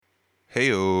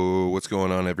Heyo, what's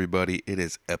going on, everybody? It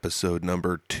is episode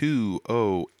number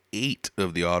 208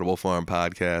 of the Audible Farm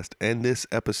Podcast, and this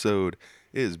episode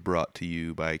is brought to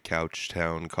you by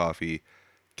Couchtown Coffee.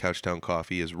 Couchtown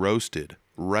Coffee is roasted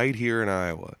right here in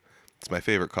Iowa. It's my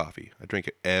favorite coffee. I drink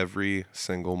it every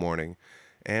single morning,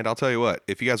 and I'll tell you what,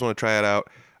 if you guys want to try it out,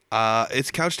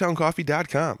 it's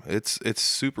couchtowncoffee.com. It's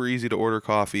super easy to order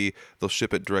coffee. They'll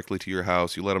ship it directly to your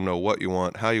house. You let them know what you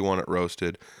want, how you want it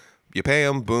roasted. You pay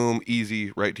them, boom,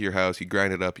 easy, right to your house. You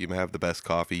grind it up. You have the best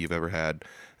coffee you've ever had.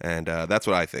 And that's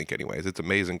what I think anyways. It's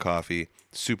amazing coffee,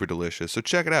 super delicious. So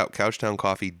check it out,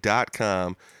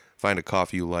 couchtowncoffee.com. Find a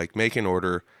coffee you like, make an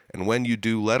order. And when you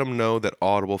do, let them know that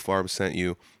Audible Farm sent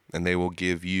you, and they will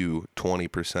give you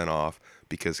 20% off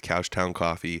because Couchtown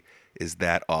Coffee is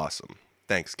that awesome.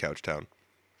 Thanks, Couchtown.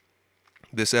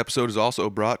 This episode is also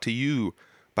brought to you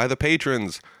by the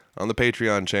patrons on the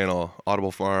Patreon channel.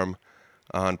 Audible Farm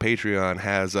on Patreon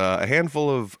has a handful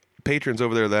of patrons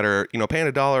over there that are,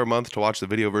 paying $1 a month to watch the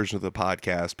video version of the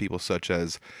podcast. People such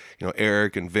as,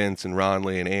 Eric and Vince and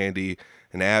Ronley and Andy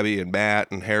and Abby and Matt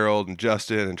and Harold and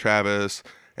Justin and Travis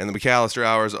and the McAllister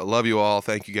Hours. I love you all.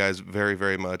 Thank you guys very,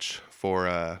 very much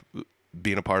for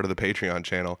being a part of the Patreon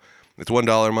channel. It's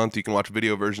 $1 a month. You can watch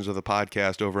video versions of the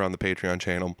podcast over on the Patreon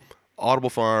channel. Audible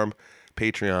Farm.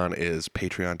 Patreon is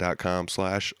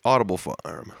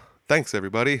patreon.com/audiblefarm. Thanks,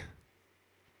 everybody.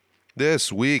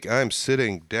 This week, I'm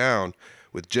sitting down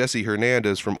with Jesse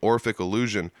Hernandez from Orphic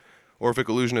Illusion. Orphic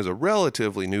Illusion is a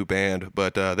relatively new band,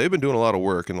 but they've been doing a lot of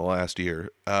work in the last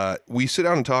year. We sit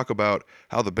down and talk about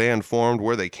how the band formed,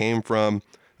 where they came from,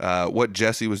 what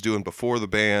Jesse was doing before the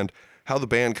band, how the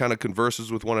band kind of converses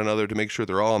with one another to make sure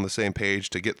they're all on the same page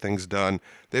to get things done.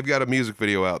 They've got a music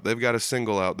video out. They've got a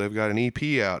single out. They've got an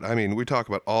EP out. I mean, we talk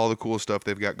about all the cool stuff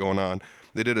they've got going on.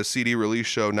 They did a CD release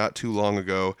show not too long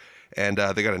ago, and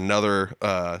they got another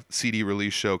CD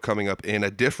release show coming up in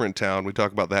a different town. We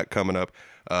talk about that coming up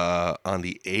on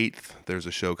the 8th. There's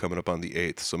a show coming up on the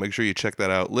 8th. So make sure you check that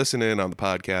out. Listen in on the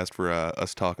podcast for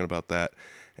us talking about that.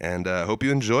 And hope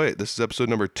you enjoy it. This is episode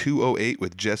number 208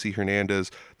 with Jesse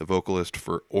Hernandez, the vocalist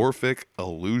for Orphic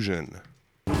Illusion.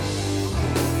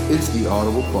 It's the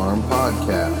Audible Farm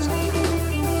Podcast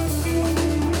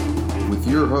with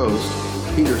your host,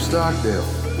 Peter Stockdale.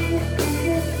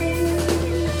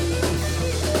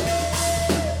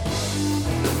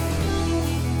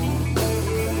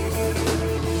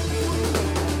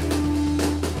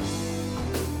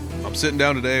 I'm sitting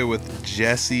down today with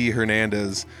Jesse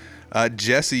Hernandez.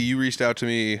 Jesse, you reached out to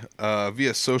me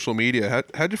via social media.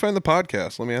 How'd you find the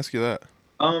podcast? Let me ask you that.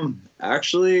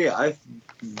 Actually, I've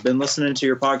been listening to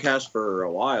your podcast for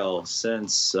a while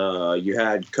since you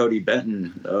had Cody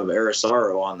Benton of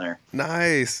Arisaro on there.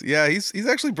 Nice. Yeah, he's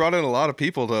actually brought in a lot of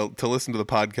people to listen to the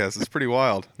podcast. It's pretty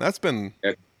wild. That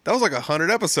was like 100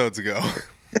 episodes ago.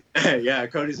 Yeah,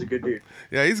 Cody's a good dude.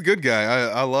 Yeah, he's a good guy.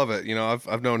 I love it.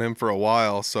 I've known him for a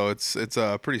while, so it's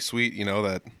pretty sweet.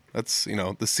 That's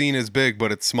the scene is big,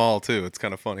 but it's small too. It's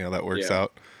kind of funny how that works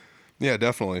out. Yeah,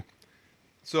 definitely.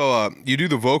 So you do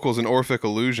the vocals in Orphic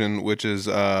Illusion, which is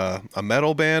a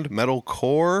metal band,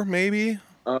 metalcore maybe?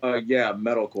 Yeah,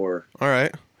 metalcore. All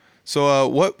right. So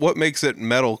what makes it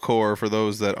metalcore for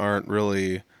those that aren't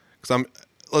really? Because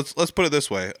let's put it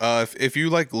this way. If you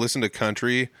listen to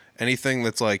country, anything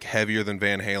that's heavier than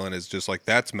Van Halen is just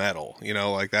that's metal.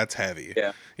 That's heavy.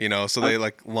 Yeah. So they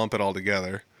lump it all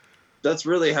together. That's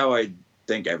really how I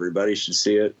think everybody should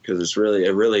see it, because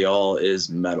it really all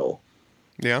is metal.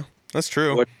 Yeah, that's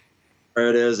true. Whatever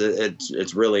it is,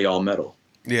 it's really all metal.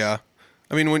 Yeah,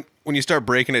 I mean when you start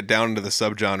breaking it down into the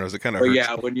subgenres, it kind of hurts.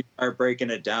 Yeah, when you start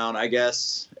breaking it down, I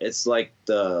guess it's like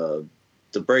the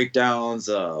breakdowns.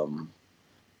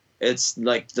 It's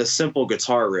like the simple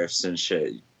guitar riffs and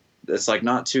shit. It's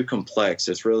not too complex.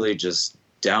 It's really just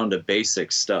down to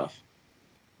basic stuff.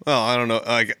 Well, I don't know.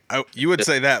 You would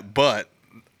say that, but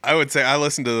I would say I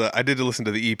did listen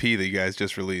to the EP that you guys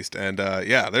just released, and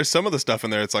there's some of the stuff in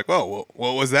there. It's whoa,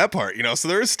 what was that part? So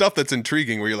there is stuff that's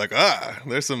intriguing where you're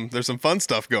there's some fun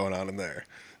stuff going on in there.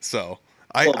 So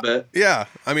a little bit. Yeah,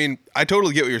 I mean, I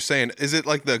totally get what you're saying. Is it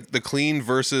the clean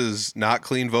versus not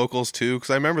clean vocals too?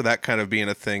 Because I remember that kind of being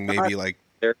a thing. Maybe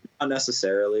they're not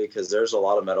necessarily, because there's a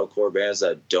lot of metalcore bands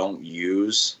that don't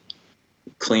use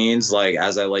cleans, like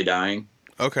As I Lay Dying.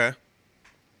 Okay.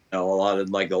 A lot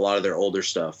of their older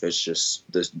stuff, it's just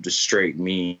the straight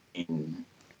mean.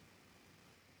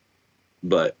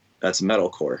 But that's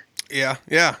metalcore. Yeah,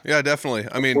 definitely.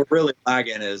 I mean, what we're really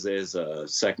lagging is a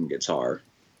second guitar.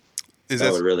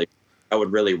 That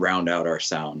would really round out our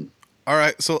sound. All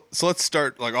right, so let's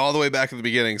start all the way back at the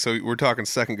beginning. So we're talking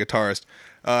second guitarist.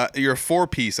 You're a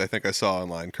 4-piece, I think I saw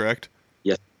online, correct?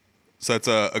 So that's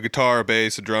a guitar, a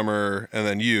bass, a drummer, and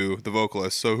then you, the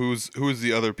vocalist. So who's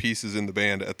the other pieces in the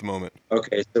band at the moment?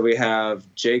 Okay, so we have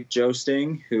Jake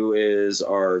Joesting, who is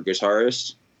our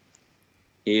guitarist.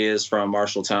 He is from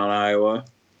Marshalltown, Iowa.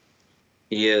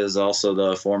 He is also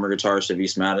the former guitarist of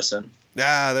East Madison.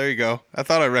 Ah, there you go. I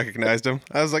thought I recognized him.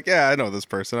 I was like, yeah, I know this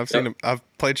person. I've seen him. I've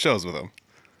played shows with him.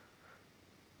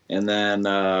 And then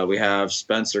we have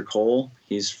Spencer Cole.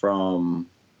 He's from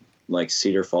like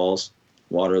Cedar Falls,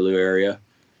 Waterloo area.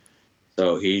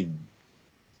 So he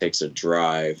takes a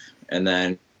drive. And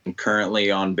then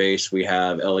currently on bass we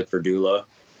have Alec Verdula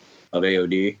of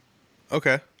AOD.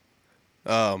 Okay.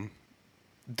 The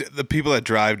people that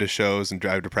drive to shows and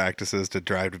drive to practices to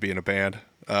drive to be in a band.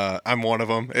 I'm one of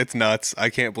them. It's nuts. I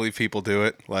can't believe people do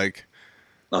it. Like,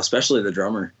 especially the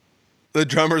drummer. The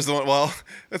drummer's the one. Well,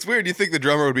 that's weird. You think the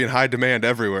drummer would be in high demand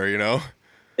everywhere, you know?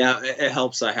 Yeah, it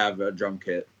helps. I have a drum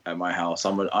kit at my house.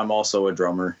 I'm also a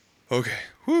drummer. Okay.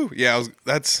 Whew. Yeah,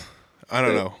 I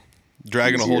don't know.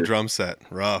 Dragging a whole drum set.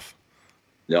 Rough.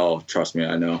 Oh, trust me,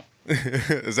 I know.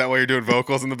 Is that why you're doing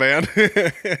vocals in the band?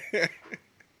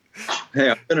 Hey,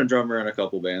 I've been a drummer in a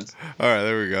couple bands. All right,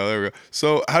 there we go.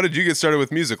 So, how did you get started with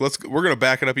music? We're gonna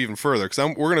back it up even further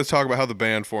because we're gonna talk about how the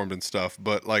band formed and stuff.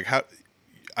 But like, I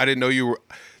didn't know you were.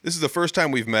 This is the first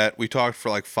time we've met. We talked for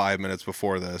like 5 minutes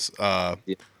before this. Yeah.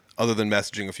 Other than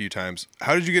messaging a few times.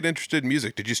 How did you get interested in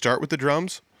music? Did you start with the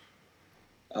drums?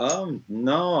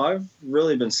 No, I've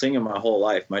really been singing my whole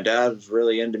life. My dad's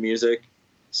really into music,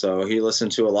 so he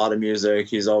listened to a lot of music.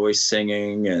 He's always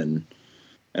singing and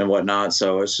whatnot.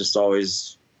 So it's just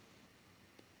always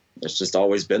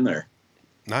been there.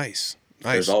 Nice.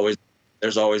 There's always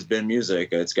been music.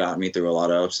 It's got me through a lot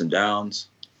of ups and downs.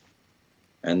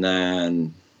 And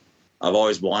then I've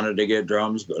always wanted to get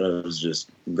drums, but it was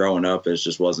just growing up. It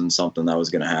just wasn't something that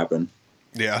was going to happen.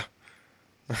 Yeah.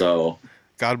 So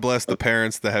God bless the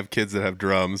parents that have kids that have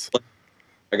drums.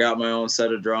 I got my own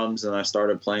set of drums and I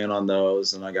started playing on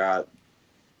those, and I got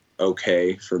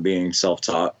okay for being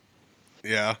self-taught.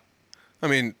 Yeah. I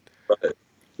mean, but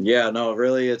yeah, no,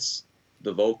 really it's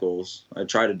the vocals. I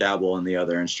try to dabble in the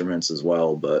other instruments as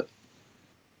well, but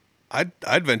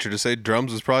I'd venture to say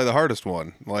drums is probably the hardest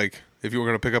one. Like, if you were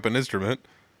going to pick up an instrument.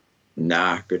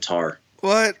 Nah, guitar.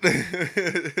 What?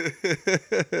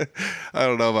 I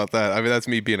don't know about that. I mean, that's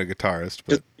me being a guitarist.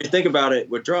 But you think about it,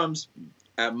 with drums,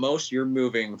 at most you're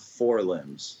moving 4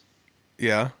 limbs.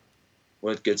 Yeah.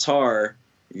 With guitar,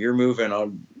 you're moving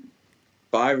on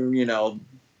 4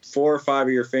 or 5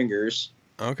 of your fingers.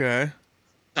 Okay.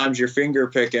 Sometimes you're finger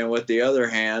picking with the other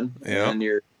hand, and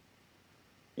you're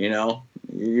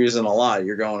using a lot.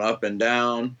 You're going up and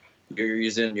down. You're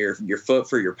using your foot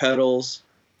for your pedals.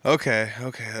 Okay,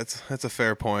 that's a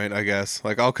fair point, I guess.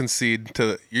 Like, I'll concede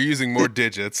to you're using more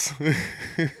digits. I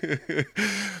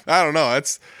don't know.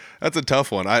 That's a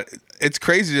tough one. It's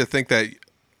crazy to think that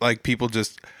like people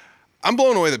just. I'm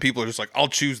blown away that people are just like, I'll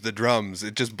choose the drums.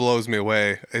 It just blows me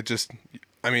away.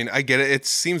 I mean, I get it. It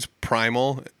seems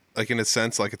primal, like in a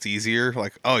sense, like it's easier.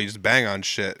 Like, oh, you just bang on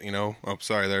shit, you know? Oh,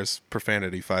 sorry, there's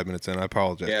profanity 5 minutes in. I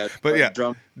apologize. Yeah, but yeah,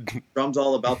 drums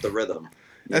all about the rhythm.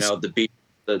 The beat.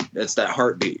 It's that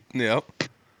heartbeat. Yep.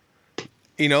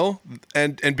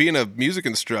 And being a music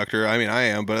instructor, I mean, I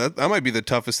am, but that might be the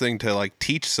toughest thing to like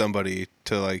teach somebody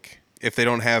to like, if they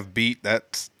don't have beat,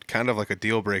 that's kind of like a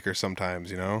deal breaker sometimes,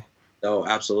 you know? Oh,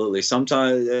 absolutely.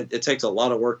 Sometimes it takes a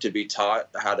lot of work to be taught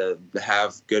how to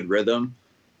have good rhythm,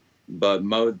 but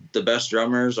the best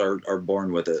drummers are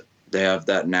born with it. They have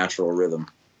that natural rhythm.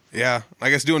 Yeah, I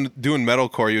guess doing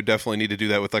metalcore, you definitely need to do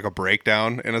that with like a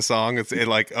breakdown in a song. It's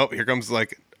like, oh, here comes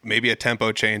like maybe a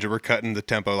tempo change, or we're cutting the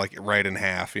tempo like right in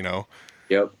half, you know?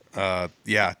 Yep.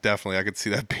 Yeah, definitely. I could see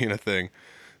that being a thing.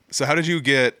 So how did you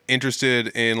get interested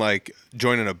in like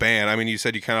joining a band? I mean, you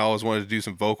said you kind of always wanted to do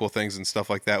some vocal things and stuff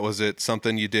like that. Was it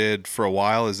something you did for a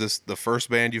while? Is this the first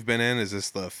band you've been in? Is this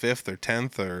the 5th or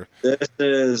 10th or? This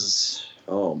is,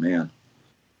 oh man,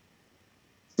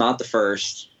 it's not the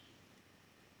first.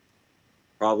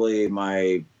 Probably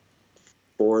my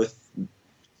 4th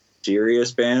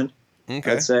serious band.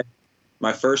 Okay. I'd say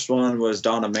my first one was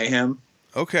Dawn of Mayhem.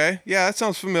 Okay. Yeah, that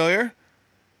sounds familiar.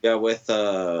 Yeah, with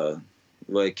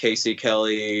Casey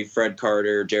Kelly, Fred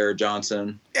Carter, Jared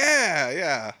Johnson.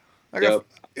 Yeah.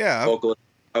 Vocalist.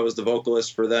 I was the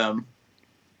vocalist for them.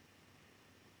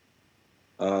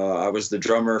 I was the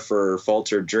drummer for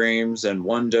Faltered Dreams and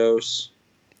One Dose.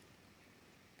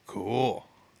 Cool.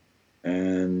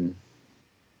 And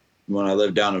when I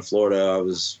lived down in Florida, I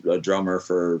was a drummer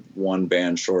for one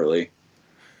band shortly.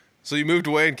 So you moved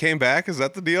away and came back? Is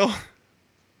that the deal?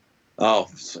 Oh,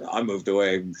 I moved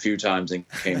away a few times and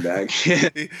came back.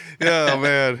 Yeah,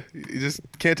 man. You just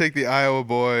can't take the Iowa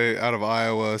boy out of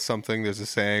Iowa. Something, there's a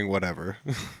saying, whatever.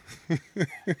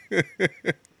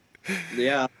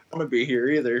 Yeah, I don't want to be here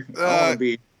either. I want Uh, to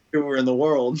be everywhere in the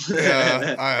world.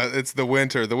 yeah, it's the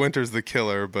winter. The winter's the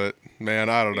killer, but man,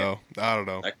 I don't Yeah. know. I don't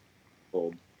know.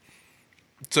 Cold.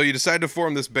 So you decide to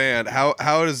form this band.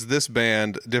 How is this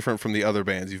band different from the other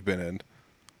bands you've been in?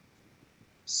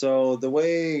 So the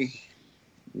way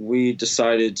we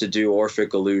decided to do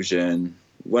Orphic Illusion,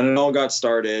 when it all got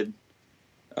started,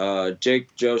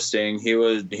 Jake Joesting,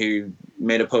 he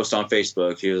made a post on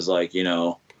Facebook. He was like,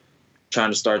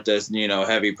 trying to start this,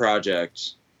 heavy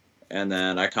project. And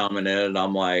then I commented and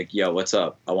I'm like, yo, what's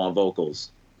up? I want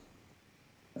vocals.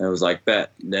 And it was like,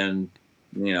 bet. Then,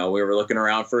 we were looking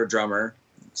around for a drummer.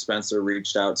 Spencer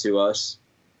reached out to us.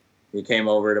 He came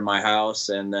over to my house,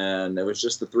 and then it was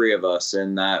just the three of us.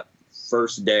 And that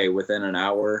first day, within an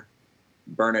hour,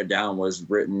 Burn It Down was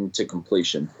written to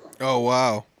completion. Oh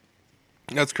wow,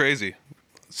 that's crazy.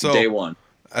 So Day one.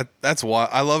 That's why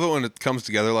I love it when it comes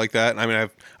together like that. I mean,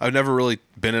 I've never really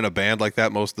been in a band like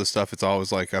that. Most of the stuff, it's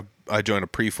always like I joined a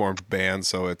preformed band,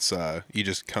 so it's you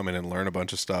just come in and learn a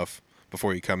bunch of stuff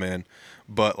before you come in.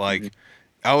 But like,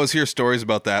 I always hear stories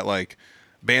about that. Like,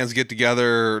 bands get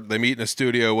together, they meet in a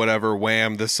studio, whatever.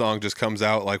 Wham! This song just comes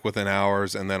out like within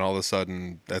hours, and then all of a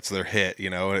sudden that's their hit.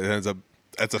 It ends up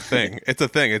that's a thing. It's a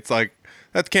thing. It's like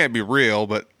that can't be real,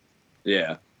 but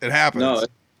Yeah. it happens. No,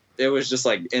 it was just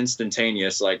like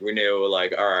instantaneous. Like we knew,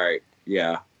 like, all right,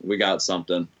 yeah, we got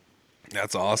something.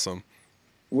 That's awesome.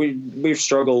 We've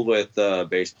struggled with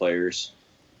bass players.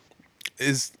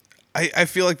 I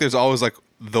feel like there's always like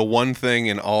the one thing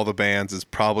in all the bands is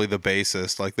probably the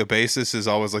bassist. Like the bassist is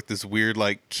always like this weird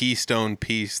like keystone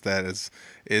piece that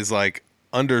is like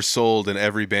undersold in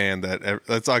every band.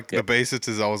 That's like the bassist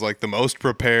is always like the most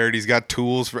prepared. He's got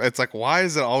tools for. It's like, why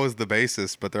is it always the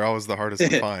bassist? But they're always the hardest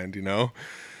to find.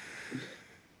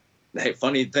 Hey,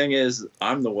 funny thing is,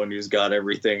 I'm the one who's got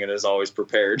everything and is always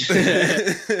prepared. You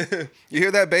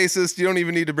hear that, bassist? You don't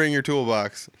even need to bring your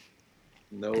toolbox.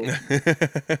 No.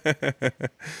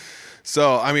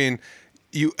 So, I mean,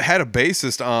 you had a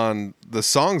bassist on the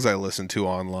songs I listened to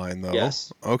online, though.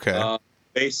 Yes. Okay.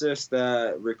 Bassist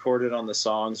that recorded on the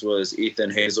songs was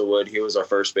Ethan Hazelwood. He was our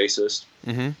first bassist.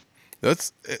 Mm-hmm.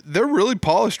 They're really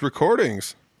polished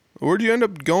recordings. Where'd you end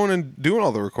up going and doing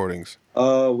all the recordings?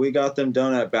 We got them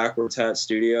done at Backwards Hat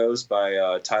Studios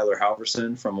by Tyler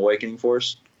Halverson from Awakening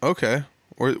Force. Okay.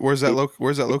 Where's that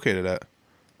located at?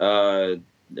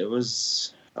 It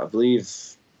was, I believe,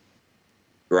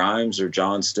 Grimes or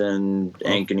Johnston,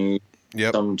 Ankeny,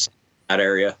 some that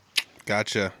area.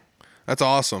 Gotcha. That's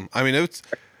awesome. I mean, it's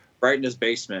right in his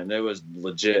basement. It was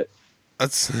legit.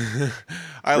 That's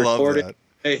I love that.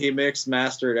 He mixed,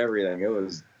 mastered everything. It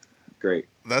was great.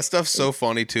 That stuff's so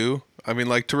funny too. I mean,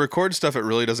 like, to record stuff, it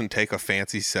really doesn't take a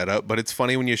fancy setup, but it's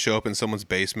funny when you show up in someone's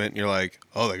basement and you're like,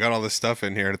 oh, they got all this stuff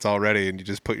in here and it's all ready, and you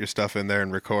just put your stuff in there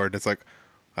and record. It's like,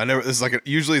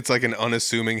 usually it's like an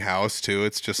unassuming house too.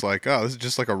 It's just like, oh, this is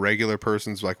just like a regular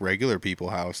person's, like, regular people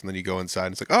house. And then you go inside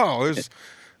and it's like, oh, there's,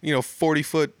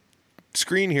 40-foot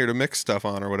screen here to mix stuff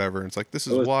on or whatever. And it's like, this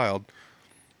is wild.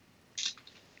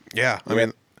 Yeah. I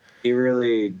mean, he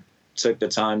really took the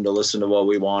time to listen to what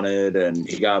we wanted, and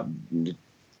he got, he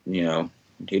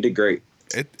did great.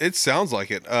 It sounds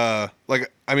like it.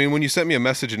 When you sent me a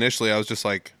message initially, I was just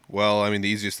like, well, I mean, the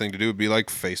easiest thing to do would be like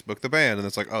Facebook the band, and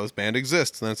it's like, oh, this band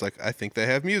exists, and then it's like, I think they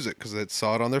have music because I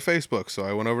saw it on their Facebook, so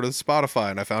I went over to Spotify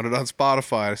and I found it on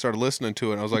Spotify. And I started listening to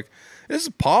it, and I was like, this is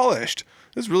polished.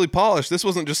 This is really polished. This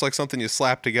wasn't just like something you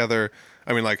slapped together.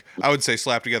 I mean, like, I would say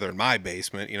slap together in my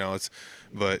basement,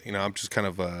 but I'm just kind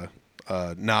of a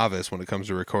novice when it comes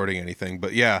to recording anything.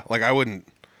 But yeah, like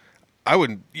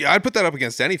I'd put that up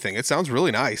against anything. It sounds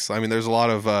really nice. I mean, there's a lot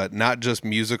of not just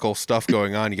musical stuff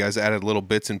going on. You guys added little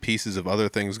bits and pieces of other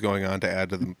things going on to add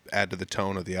to the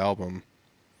tone of the album.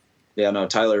 Yeah, no,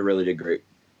 Tyler really did great.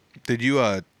 Did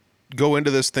you go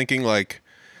into this thinking like,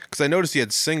 because I noticed you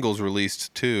had singles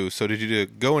released too. So did you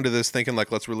go into this thinking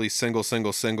like, let's release single,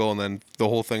 and then the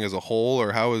whole thing as a whole,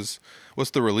 or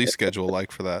what's the release schedule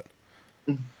like for that?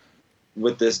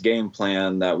 With this game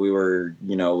plan that we were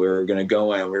going to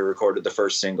go in, we recorded the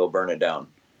first single, Burn It Down.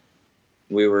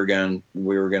 We were going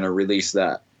to release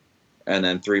that. And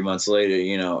then 3 months later,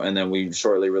 and then we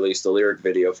shortly released the lyric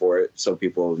video for it so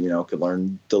people, could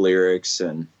learn the lyrics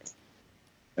and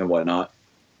whatnot.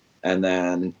 And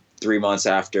then 3 months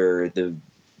after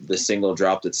the single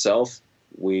dropped itself,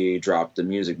 we dropped the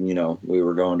music. We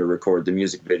were going to record the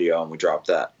music video, and we dropped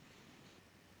that.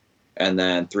 And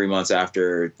then 3 months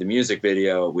after the music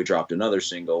video, we dropped another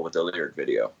single with the lyric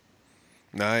video.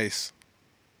 Nice.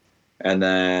 And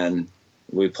then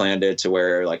we planned it to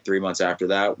where like 3 months after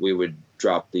that, we would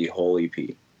drop the whole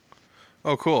EP.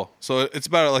 Oh, cool. So it's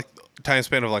about like time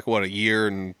span of like what, a year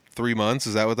and 3 months?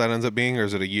 Is that what that ends up being, or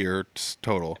is it a year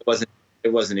total?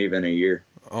 It wasn't even a year.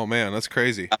 Oh man, that's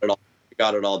crazy. We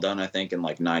got it all done, I think, in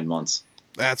like 9 months.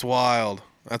 That's wild.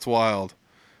 That's wild.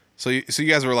 So you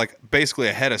guys were like basically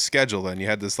ahead of schedule then. You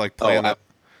had this like plan that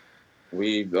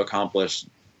we accomplished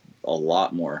a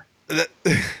lot more.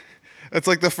 That's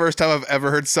like the first time I've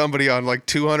ever heard somebody on like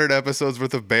 200 episodes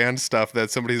worth of band stuff that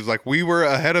somebody was like, we were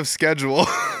ahead of schedule.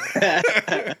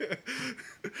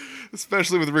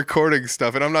 Especially with recording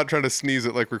stuff. And I'm not trying to sneeze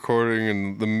at like recording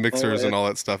and the mixers and all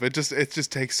that stuff. It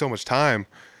just takes so much time.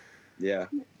 Yeah.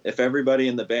 If everybody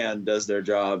in the band does their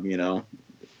job,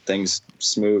 things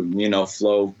smooth,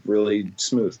 flow really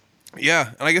smooth. Yeah.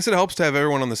 And I guess it helps to have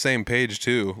everyone on the same page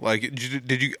too. Like,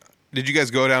 did you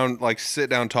guys go down, like sit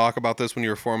down, talk about this when you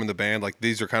were forming the band? Like,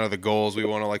 these are kind of the goals. We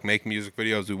want to like make music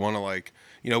videos. We want to like,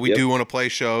 we do want to play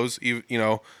shows, we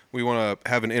want to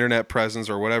have an internet presence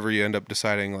or whatever you end up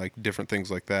deciding, like different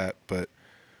things like that. But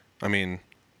I mean,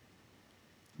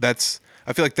 I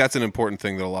feel like that's an important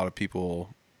thing that a lot of people.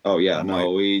 Oh yeah.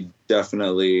 No, we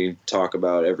definitely talk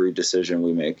about every decision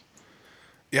we make.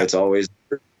 Yeah. It's always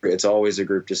a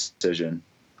group decision.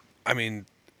 I mean,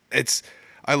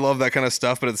 I love that kind of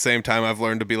stuff, but at the same time, I've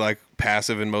learned to be like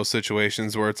passive in most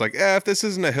situations where it's like, if this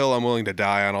isn't a hill I'm willing to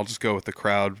die on, I'll just go with the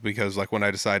crowd, because like when I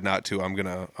decide not to, I'm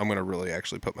gonna really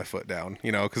actually put my foot down,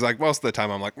 because like most of the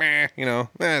time I'm like,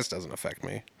 this doesn't affect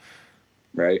me,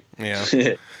 right? Yeah,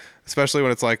 especially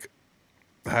when it's like,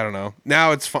 I don't know.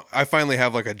 Now I finally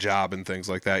have like a job and things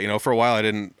like that. For a while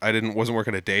I wasn't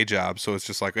working a day job, so it's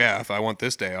just like, if I want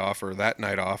this day off or that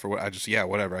night off or what,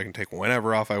 whatever, I can take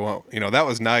whenever off I want. That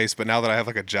was nice, but now that I have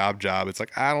like a job, it's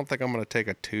like I don't think I'm gonna take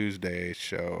a Tuesday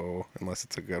show unless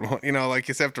it's a good one. Like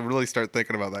you just have to really start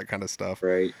thinking about that kind of stuff.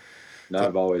 Right. No,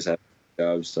 I've always had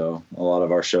jobs, so a lot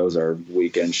of our shows are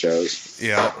weekend shows.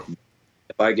 Yeah.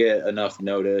 If I get enough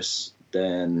notice,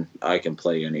 then I can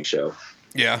play any show.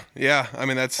 Yeah. I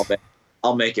mean,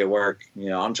 I'll make it work.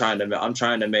 I'm trying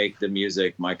to make the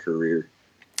music my career.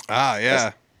 Ah, yeah.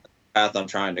 That's the path I'm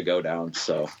trying to go down.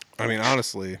 So, I mean,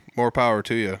 honestly, more power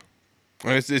to you. I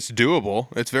mean, it's doable.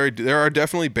 There are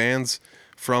definitely bands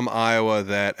from Iowa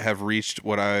that have reached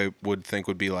what I would think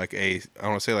would be like I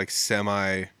don't want to say like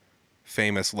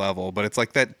semi-famous level, but it's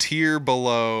like that tier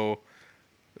below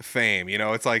fame.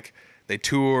 It's like, they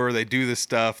tour, they do this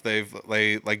stuff, they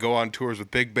like go on tours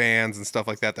with big bands and stuff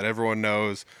like that everyone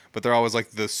knows, but they're always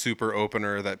like the super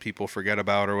opener that people forget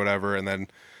about or whatever. And then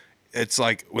it's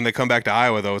like when they come back to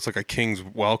Iowa though, it's like a king's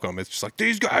welcome. It's just like,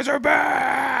 these guys are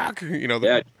back.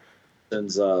 Yeah,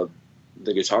 Justin's the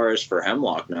guitarist for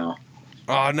Hemlock now.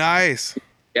 Oh, nice.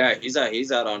 Yeah, he's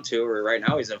out on tour right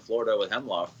now. He's in Florida with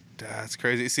Hemlock. That's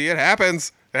crazy. See, it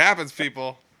happens,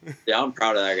 people. Yeah, I'm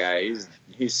proud of that guy.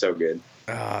 He's so good.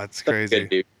 Oh, it's crazy. Good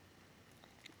dude.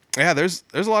 Yeah, there's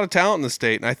a lot of talent in the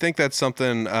state, and I think that's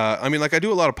something. I mean, like I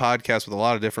do a lot of podcasts with a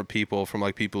lot of different people, from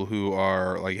like people who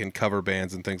are like in cover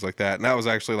bands and things like that. And that was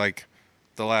actually like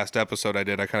the last episode I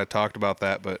did. I kind of talked about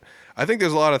that, but I think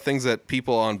there's a lot of things that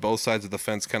people on both sides of the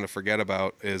fence kind of forget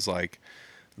about. Is like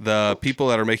the people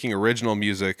that are making original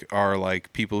music are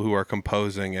like people who are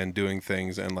composing and doing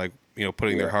things and like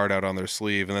putting their heart out on their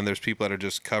sleeve. And then there's people that are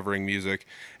just covering music,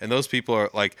 and those people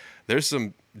are like, there's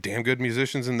some damn good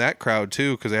musicians in that crowd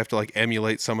too, because they have to like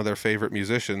emulate some of their favorite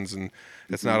musicians, and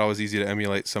it's not always easy to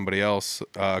emulate somebody else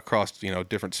across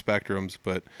different spectrums.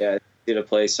 But yeah, it's easy to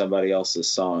play somebody else's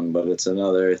song, but it's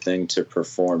another thing to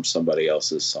perform somebody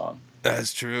else's song.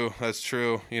 That's true.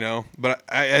 But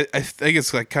I think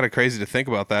it's like kind of crazy to think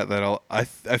about that I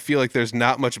feel like there's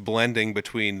not much blending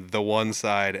between the one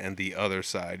side and the other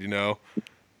side,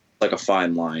 like a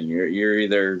fine line. You're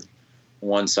either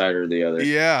one side or the other.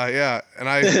 Yeah.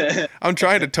 And I'm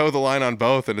trying to toe the line on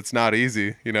both, and it's not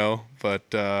easy,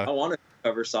 but I want to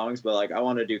cover songs, but like I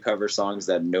want to do cover songs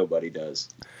that nobody does.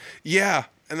 Yeah.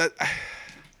 And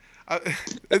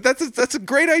that's a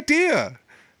great idea.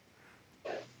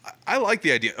 I like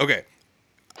the idea. Okay,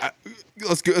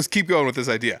 let's keep going with this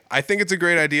idea. I think it's a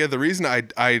great idea. The reason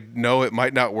I know it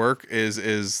might not work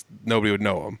is nobody would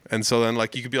know them, and so then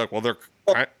like you could be like, well, there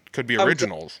could be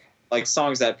originals, like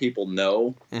songs that people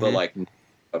know, but like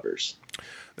covers.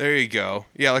 There you go.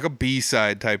 Yeah, like a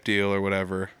B-side type deal or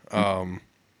whatever.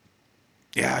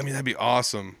 Yeah, I mean that'd be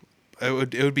awesome. It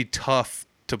would be tough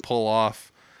to pull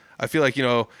off. I feel like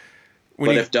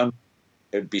if done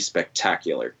it would be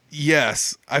spectacular.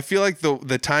 Yes. I feel like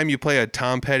the time you play a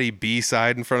Tom Petty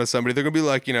B-side in front of somebody, they're going to be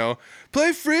like,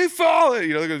 play Free Fall. They're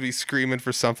going to be screaming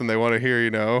for something they want to hear,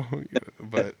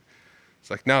 But it's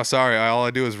like, no, sorry. All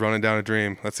I do is Running Down a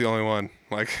Dream. That's the only one.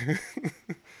 Like,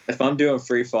 if I'm doing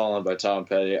Free Fallin' by Tom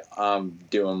Petty, I'm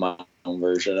doing my own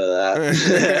version of that.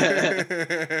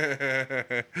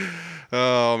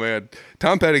 Oh, man.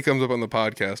 Tom Petty comes up on the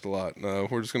podcast a lot.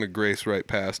 We're just going to grace right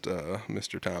past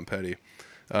Mr. Tom Petty.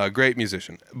 Great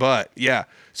musician. But, yeah.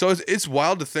 So it's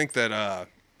wild to think that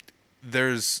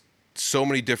there's so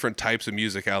many different types of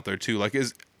music out there, too. Like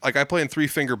I play in Three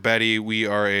Finger Betty. We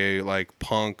are a,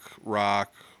 punk,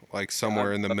 rock,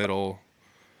 somewhere in the middle.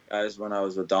 Guys, when I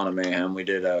was with Donna Mayhem, we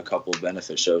did a couple of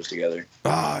benefit shows together.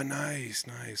 Ah, nice.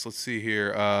 Let's see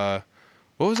here.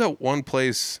 What was that one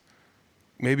place,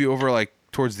 maybe over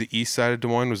towards the east side of Des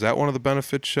Moines? Was that one of the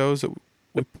benefit shows?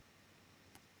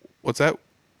 What's that?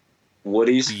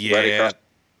 Woody's. Yeah.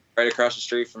 Right across the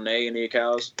street from Nay and the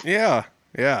Cows. Yeah.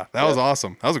 That was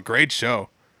awesome. That was a great show.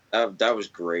 That was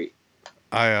great.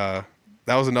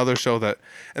 That was another show and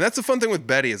that's the fun thing with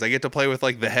Betty is I get to play with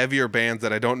the heavier bands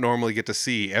that I don't normally get to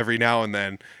see every now and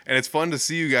then. And it's fun to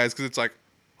see you guys because it's like,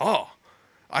 oh,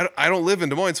 I don't live in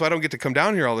Des Moines, so I don't get to come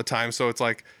down here all the time. So it's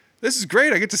like, this is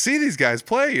great. I get to see these guys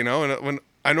play, and when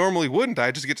I normally wouldn't,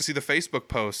 I just get to see the Facebook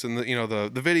posts and the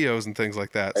videos and things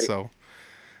like that. Right. So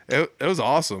it was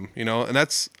awesome, and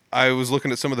I was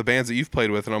looking at some of the bands that you've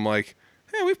played with and I'm like,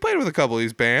 hey, we've played with a couple of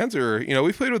these bands or,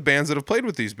 we've played with bands that have played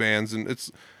with these bands, and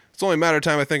it's only a matter of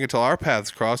time, I think, until our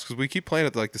paths cross because we keep playing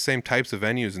at the same types of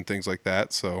venues and things like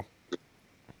that. So,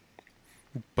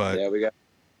 but yeah, we got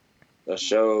a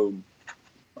show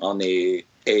on the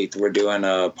 8th. We're doing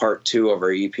part 2 of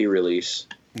our EP release.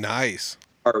 Nice.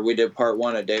 We did part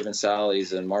 1 at Dave and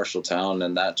Sally's in Marshalltown,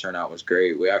 and that turnout was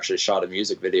great. We actually shot a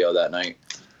music video that night.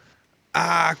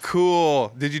 Ah,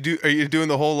 cool. Are you doing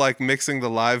the whole mixing the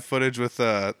live footage with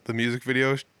the music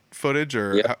video footage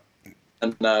or? Yeah.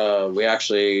 And we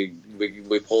actually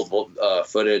we pulled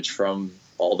footage from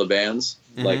all the bands,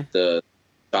 shot the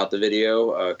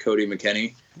video. Cody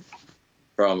McKinney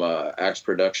from Axe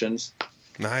Productions.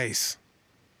 Nice.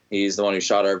 He's the one who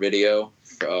shot our video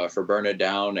for Burn It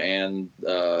Down and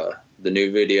the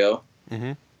new video.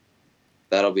 Mm-hmm.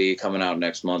 That'll be coming out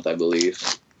next month, I believe.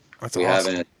 That's we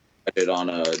awesome. Haven't put it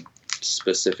on a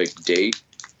specific date,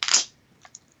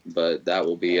 but that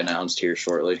will be announced here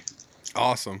shortly.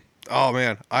 Awesome. Oh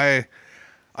man, I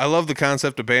love the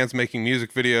concept of bands making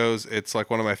music videos. It's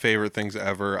one of my favorite things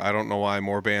ever. I don't know why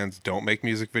more bands don't make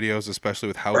music videos, especially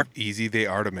with how easy they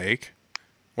are to make.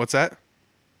 What's that?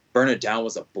 Burn It Down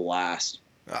was a blast.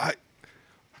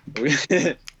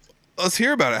 Let's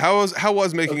hear about it. How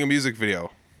was making a music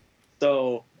video?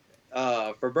 So,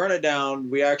 for Burn It Down,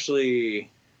 we actually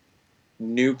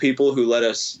knew people who let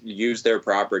us use their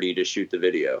property to shoot the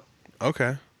video.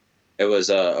 Okay. It was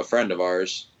a friend of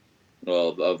ours. Well,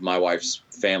 of my wife's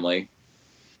family,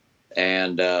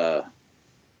 and the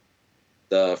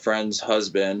friend's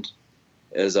husband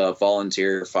is a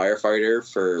volunteer firefighter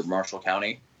for Marshall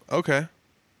County. Okay.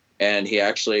 And he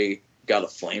actually got a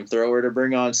flamethrower to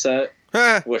bring on set,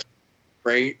 which was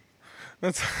great.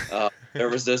 That's there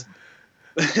was this.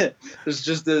 There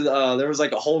was a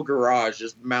whole garage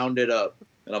just mounded up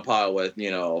in a pile with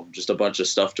just a bunch of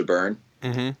stuff to burn.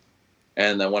 Mm-hmm.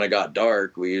 And then when it got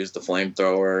dark, we used the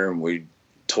flamethrower and we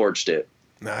torched it.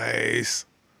 Nice.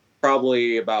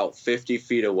 Probably about 50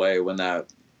 feet away when that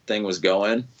thing was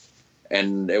going.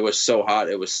 And it was so hot,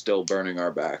 it was still burning our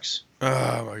backs.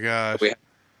 Oh, my gosh.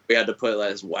 We had to put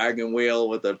this wagon wheel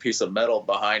with a piece of metal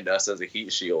behind us as a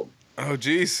heat shield. Oh,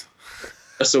 geez.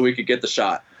 So we could get the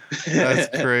shot.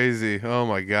 That's crazy. Oh,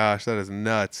 my gosh. That is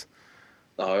nuts.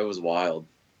 Oh, it was wild.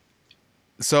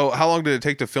 So how long did it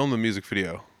take to film the music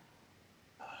video?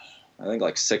 I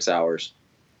think 6 hours.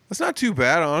 That's not too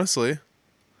bad, honestly.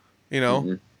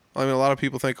 Mm-hmm. I mean, a lot of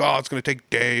people think, oh, it's going to take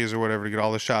days or whatever to get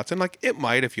all the shots. And it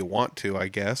might if you want to, I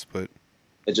guess, but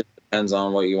it just depends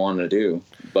on what you want to do.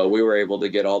 But we were able to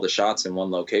get all the shots in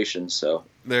one location, so.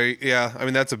 Yeah. I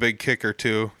mean, that's a big kicker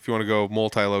too. If you want to go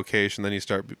multi-location, then you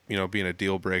start, being a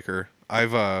deal breaker.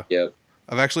 I've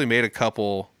actually made a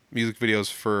couple music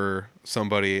videos for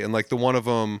somebody, and the one of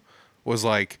them was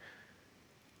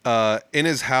in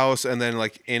his house, and then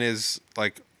in his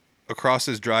across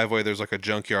his driveway there's a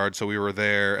junkyard, so we were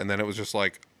there, and then it was just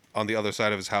on the other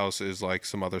side of his house is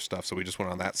some other stuff, so we just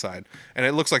went on that side, and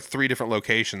it looks like 3 different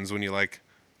locations when you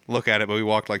look at it, but we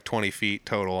walked 20 feet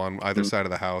total on either side of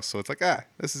the house, so it's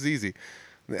this is easy.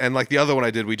 And like the other one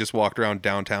I did, we just walked around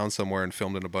downtown somewhere and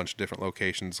filmed in a bunch of different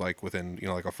locations, like within,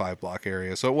 like a 5 block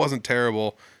area. So it wasn't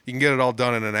terrible. You can get it all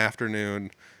done in an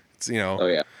afternoon. It's, Oh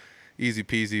yeah. easy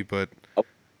peasy, but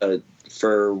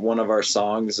For one of our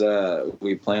songs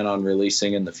we plan on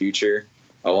releasing in the future,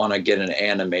 I want to get an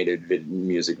animated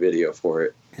music video for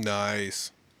it.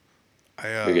 nice.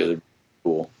 Because it'd be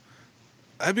cool.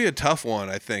 That'd be a tough one,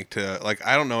 I think, to like.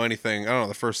 I don't know anything. I don't know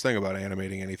the first thing about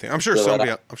animating anything. I'm sure So,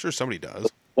 somebody does. The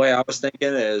way I was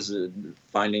thinking is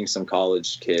finding some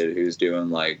college kid who's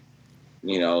doing like,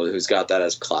 who's got that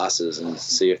as classes and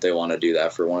see if they want to do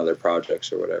that for one of their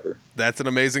projects or whatever. That's an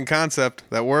amazing concept.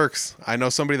 That works. I know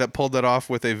somebody that pulled that off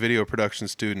with a video production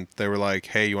student. They were like,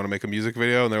 "Hey, you want to make a music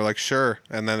video?" And they were like, "Sure."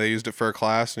 And then they used it for a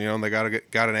class, and and they got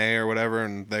an A or whatever,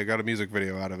 and they got a music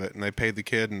video out of it, and they paid the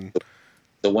kid, and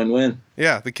The win-win.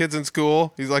 yeah, the kid's in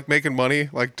school. He's like making money,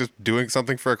 like just doing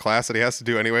something for a class that he has to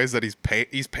do anyways. That he's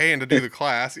paying to do the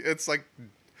class. It's like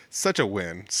such a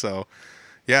win. So,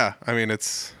 yeah, I mean,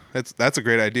 that's a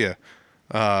great idea.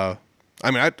 I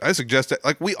mean, I suggest that,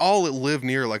 like, we all live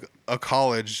near like a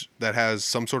college that has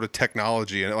some sort of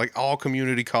technology, and like all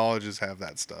community colleges have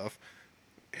that stuff.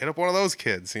 Hit up one of those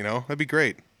kids, that'd be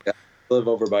great. Yeah, I live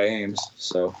over by Ames,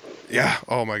 so Yeah.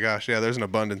 Oh my gosh. Yeah. There's an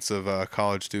abundance of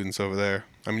college students over there.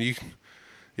 I mean,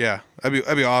 yeah,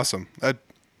 that'd be awesome.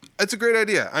 That's a great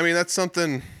idea. I mean, that's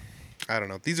something. I don't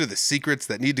know. These are the secrets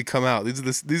that need to come out. These are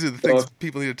the things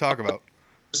people need to talk about.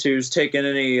 Who's taken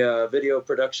any video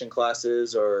production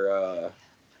classes or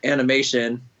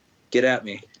animation, get at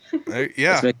me.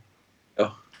 Yeah.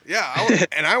 Oh. Yeah.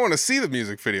 I want to see the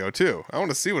music video too. I want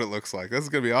to see what it looks like. This is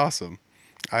going to be awesome.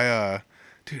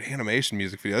 Dude, animation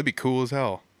music video. That'd be cool as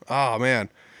hell. Oh man.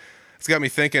 It's got me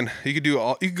thinking you could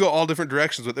go all different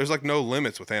directions, but there's like no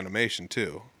limits with animation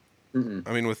too. Mm-mm.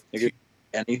 I mean, with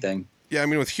anything. Yeah, I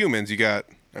mean, with humans, you can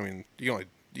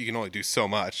only do so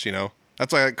much,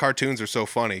 That's why like, cartoons are so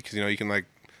funny because you can like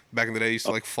back in the day you used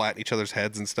to like flatten each other's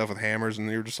heads and stuff with hammers,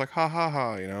 and you're just like ha ha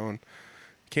ha, and you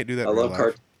can't do that. I love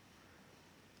cartoons.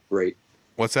 Great.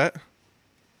 What's that?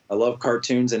 I love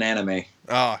cartoons and anime.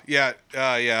 Oh yeah,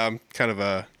 yeah. I'm kind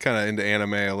of into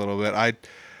anime a little bit.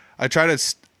 I try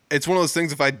to. It's one of those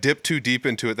things. If I dip too deep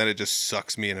into it, then it just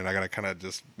sucks me in, and I gotta kind of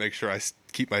just make sure I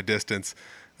keep my distance.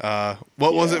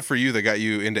 What was it for you that got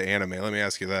you into anime? Let me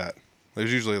ask you that.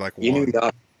 There's usually like one.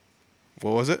 Inuyasha.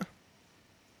 What was it?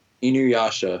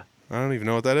 Inuyasha. I don't even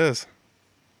know what that is.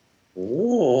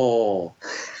 Whoa.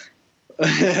 All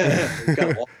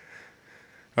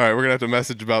right, we're gonna have to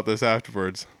message about this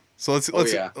afterwards. So let's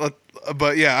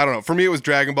but yeah, I don't know. For me, it was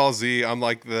Dragon Ball Z. I'm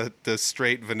like the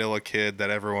straight vanilla kid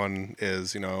that everyone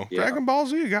is. Yeah. Dragon Ball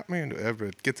Z got me into it.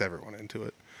 It gets everyone into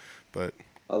it. But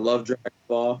I love Dragon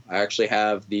Ball. I actually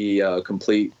have the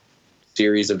complete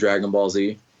series of Dragon Ball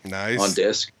Z nice on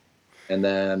disc, and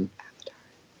then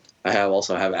I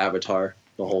also have Avatar,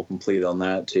 the whole complete on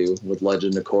that too, with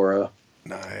Legend of Korra.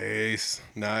 Nice.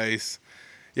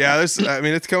 Yeah,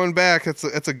 it's coming back. It's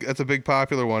a big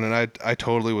popular one, and I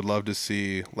totally would love to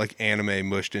see like anime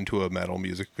mushed into a metal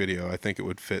music video. I think it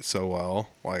would fit so well.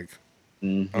 Like,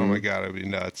 Mm-hmm. oh my god, it'd be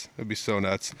nuts. It'd be so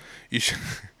nuts. You should.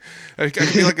 That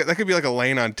could be like a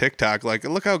lane on TikTok. Like,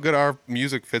 look how good our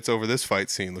music fits over this fight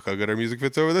scene. Look how good our music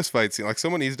fits over this fight scene. Like,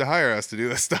 someone needs to hire us to do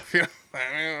this stuff.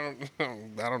 I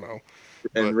don't know.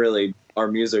 And really, our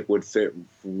music would fit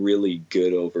really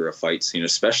good over a fight scene,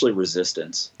 especially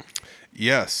Resistance.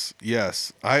 Yes.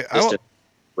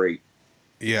 Great.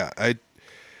 Yeah,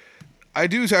 I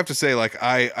do have to say, like,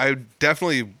 I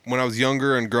definitely, when I was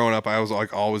younger and growing up, I was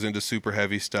like always into super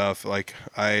heavy stuff. Like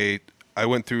I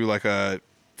went through like a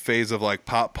phase of like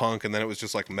pop punk, and then it was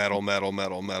just like metal, and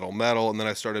then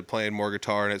I started playing more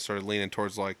guitar, and it started leaning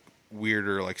towards like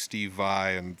weirder like Steve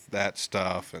Vai and that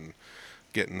stuff, and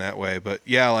getting that way. But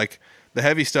yeah, like the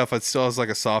heavy stuff, it still has like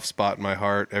a soft spot in my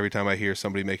heart. Every time I hear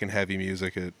somebody making heavy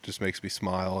music, it just makes me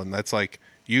smile, and that's like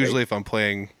usually if I'm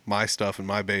playing my stuff in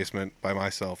my basement by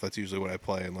myself, that's usually what I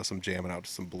play, unless I'm jamming out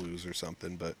to some blues or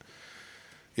something. But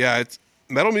yeah, it's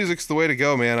metal music's the way to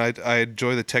go, man. I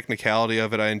enjoy the technicality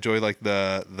of it. I enjoy like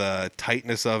the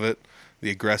tightness of it, the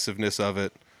aggressiveness of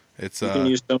it. It's you can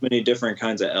use so many different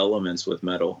kinds of elements with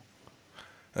metal.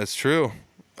 That's true.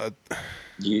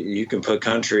 You can put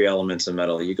country elements in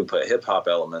metal. You can put hip hop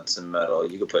elements in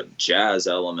metal. You can put jazz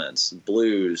elements,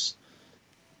 blues.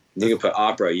 You can put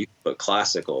opera. You can put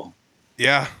classical.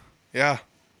 Yeah. You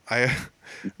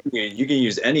can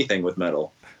use anything with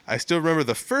metal. I still remember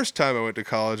the first time I went to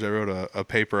college, I wrote a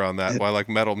paper on that, why like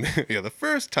metal. Yeah, the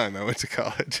first time I went to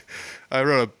college, I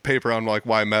wrote a paper on like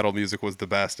why metal music was the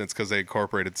best. And it's because they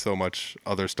incorporated so much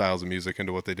other styles of music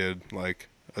into what they did. Like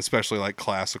especially like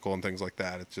classical and things like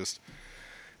that. It's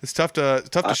tough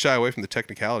to shy away from the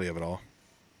technicality of it all.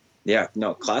 Yeah,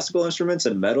 no, classical instruments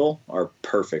and metal are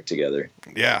perfect together.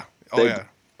 Yeah. Oh They- yeah.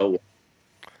 Oh,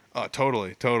 Oh,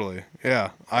 totally.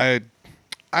 Yeah. I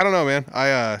don't know, man.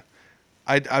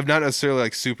 I'm not necessarily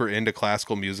like super into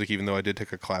classical music, even though I did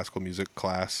take a classical music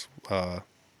class the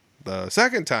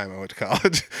second time I went to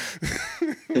college.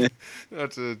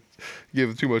 Not to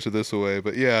give too much of this away,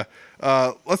 but yeah.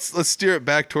 Let's steer it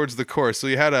back towards the course. So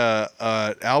you had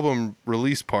a album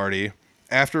release party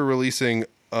after releasing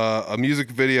a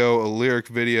music video, a lyric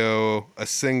video, a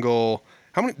single.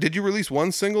 How many did you release?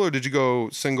 One single, or did you go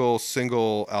single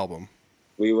album?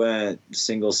 we went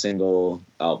single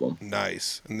album.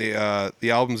 Nice. And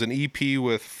the album's an EP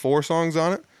with 4 songs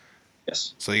on it.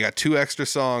 Yes. So you got 2 extra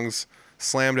songs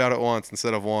slammed out at once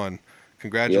instead of one.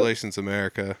 Congratulations,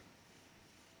 America.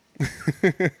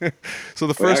 So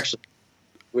the first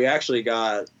We actually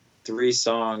got 3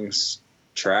 songs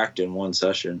tracked in one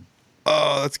session.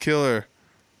 Oh, that's killer.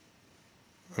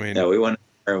 I mean, Yeah, we went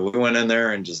in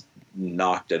there and just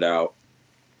knocked it out.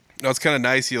 no, it's kind of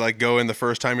nice. You like go in the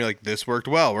first time, you're like, this worked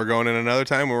well. We're going in another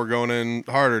time, and we're going in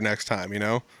harder next time. You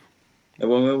know. And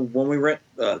when we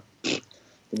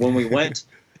went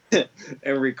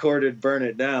and recorded "Burn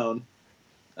It Down,"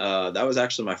 that was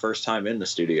actually my first time in the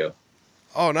studio.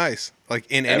 Oh, nice. Like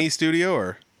in any studio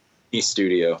or?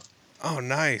 Studio. Oh,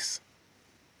 nice.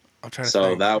 I'm trying to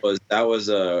So think. that was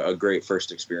a great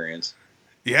first experience.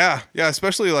 Yeah,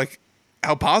 especially like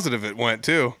how positive it went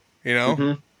too. You know.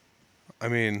 Mhm. I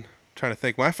mean, trying to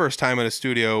think. My first time in a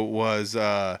studio was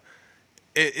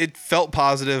it felt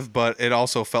positive, but it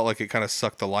also felt like it kind of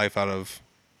sucked the life out of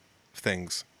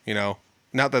things, you know?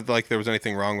 Not that like there was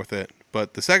anything wrong with it,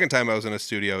 but the second time I was in a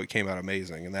studio, it came out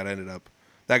amazing, and that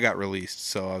got released,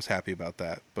 so I was happy about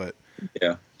that. But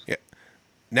Yeah.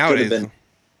 nowadays, been.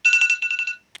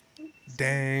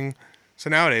 dang.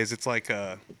 So nowadays it's like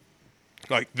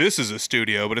this is a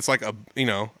studio, but it's like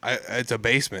it's a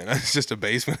basement. It's just a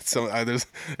basement. So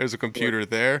there's a computer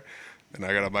there, and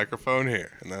I got a microphone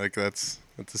here, and like that's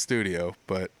a studio.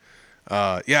 But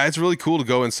yeah, it's really cool to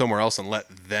go in somewhere else and let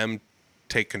them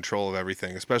take control of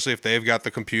everything, especially if they've got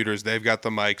the computers, they've got the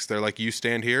mics. They're like, you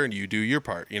stand here and you do your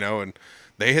part, you know, and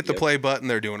they hit the play button.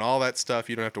 They're doing all that stuff.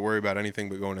 You don't have to worry about anything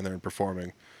but going in there and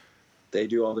performing. They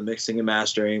do all the mixing and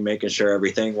mastering, making sure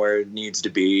everything where it needs to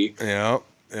be. Yep.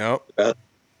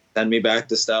 Send me back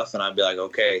the stuff, and I'd be like,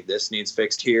 okay, this needs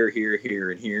fixed here, here,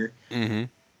 here, and here. Mm-hmm.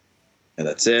 And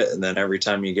that's it. And then every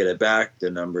time you get it back,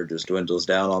 the number just dwindles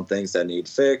down on things that need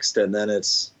fixed, and then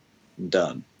it's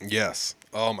done. Yes.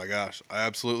 Oh my gosh. I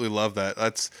absolutely love that.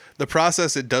 That's the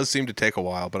process. It does seem to take a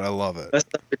while, but I love it. That's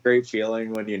such a great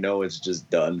feeling when you know it's just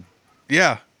done.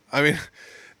 Yeah. I mean,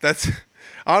 that's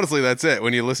it.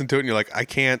 When you listen to it and you're like,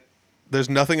 there's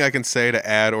nothing I can say to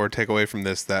add or take away from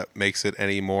this that makes it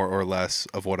any more or less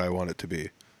of what I want it to be.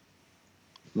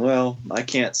 Well, I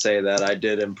can't say that. I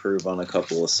did improve on a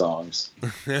couple of songs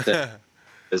that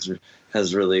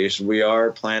has released. We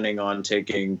are planning on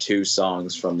taking 2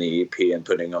 songs from the EP and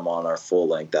putting them on our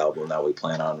full-length album that we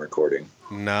plan on recording.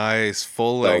 Nice.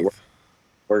 Full length. So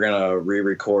we're going to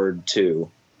re-record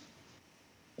 2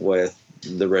 with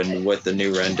the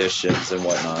new renditions and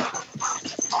whatnot.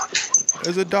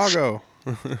 There's a doggo.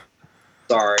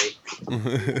 Sorry.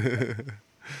 Amen.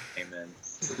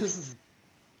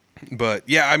 But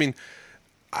yeah, I mean,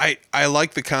 I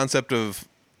like the concept of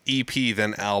EP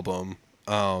then album.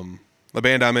 The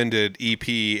band I'm in did EP,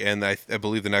 and I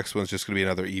believe the next one's just going to be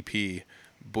another EP,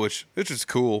 which is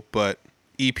cool. But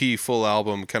EP full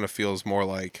album kind of feels more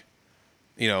like,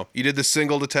 you know, you did the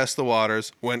single to test the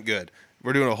waters, went good.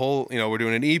 We're doing we're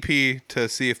doing an EP to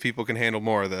see if people can handle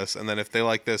more of this, and then if they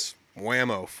like this,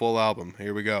 whammo, full album.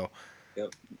 Here we go.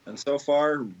 Yep. And so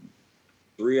far,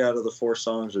 3 out of the 4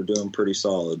 songs are doing pretty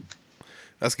solid.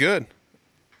 That's good.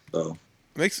 So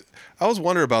I always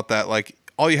wonder about that. Like,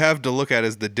 all you have to look at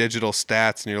is the digital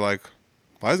stats, and you're like,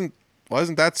 why isn't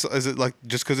that? Is it like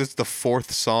just because it's the 4th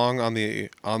song on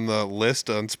the list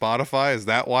on Spotify? Is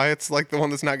that why it's like the one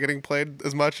that's not getting played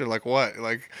as much, or like what?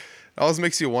 Like, it always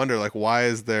makes you wonder, like, why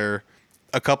is there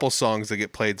a couple songs that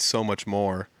get played so much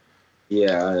more?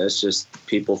 yeah, it's just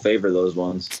people favor those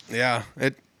ones. Yeah,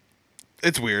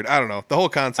 it's weird. I don't know. The whole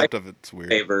concept of it's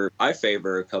weird. I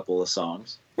favor a couple of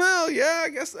songs. Well, yeah, I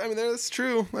guess. I mean, that's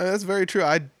true. That's very true.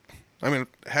 I mean,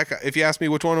 heck, if you asked me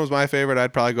which one was my favorite,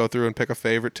 I'd probably go through and pick a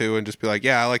favorite too, and just be like,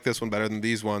 yeah, I like this one better than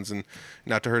these ones, and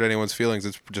not to hurt anyone's feelings.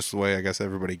 It's just the way I guess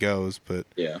everybody goes. But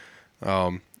Yeah.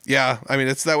 Yeah, I mean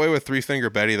it's that way with Three Finger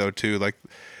Betty though too. Like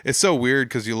it's so weird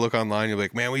because you look online, you're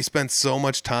like, man, we spent so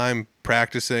much time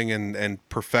practicing and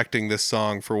perfecting this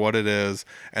song for what it is,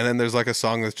 and then there's like a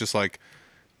song that's just like,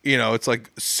 it's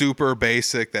like super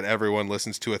basic that everyone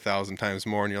listens to 1,000 times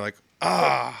more, and you're like,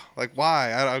 like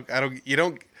why? You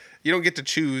don't get to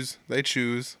choose. They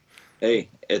choose. Hey,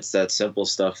 it's that simple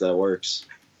stuff that works.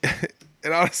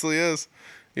 It honestly is,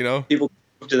 People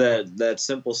go to that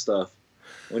simple stuff.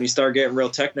 When you start getting real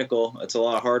technical, it's a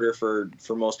lot harder for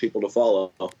most people to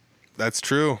follow. That's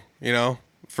true.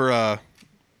 For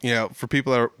for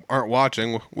people that aren't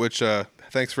watching, which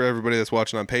thanks for everybody that's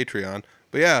watching on Patreon.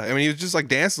 But yeah, I mean, he was just like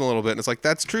dancing a little bit, and it's like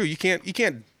that's true. You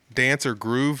can't dance or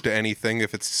groove to anything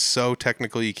if it's so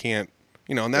technical you can't.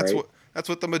 And that's Right. that's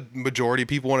what the majority of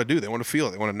people want to do. They want to feel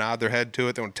it. They want to nod their head to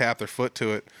it. They want to tap their foot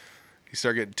to it. You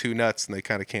start getting too nuts, and they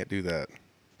kind of can't do that.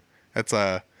 That's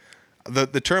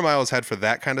the term I always had for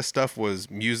that kind of stuff was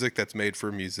music that's made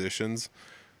for musicians.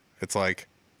 It's like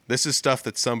this is stuff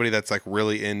that somebody that's like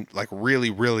really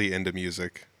really into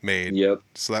music made. Yep.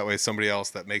 So that way somebody else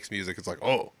that makes music is like,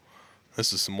 oh,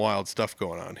 this is some wild stuff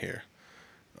going on here.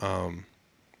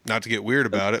 Not to get weird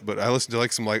about it, but I listened to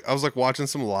I was like watching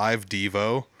some live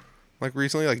Devo, like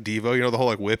recently, like Devo, the whole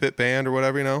like Whip It band or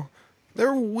whatever,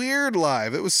 They're weird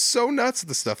live. It was so nuts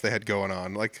the stuff they had going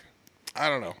on. Like, I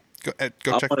don't know. Go I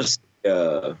check. want to see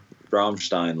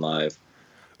Rammstein live.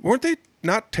 Weren't they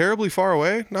not terribly far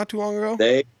away not too long ago?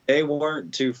 They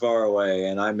weren't too far away,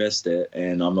 and I missed it,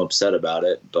 and I'm upset about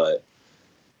it. But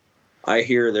I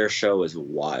hear their show is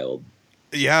wild.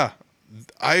 Yeah,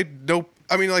 I don't.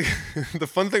 I mean, like the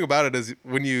fun thing about it is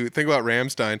when you think about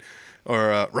Rammstein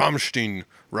or Rammstein.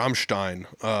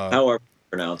 However you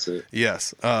pronounce it.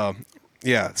 Yes.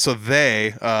 Yeah. So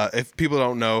they, if people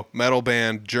don't know, metal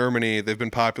band, Germany. They've been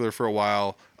popular for a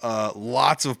while.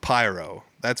 Lots of pyro.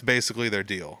 That's basically their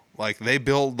deal. Like they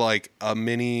build like a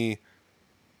mini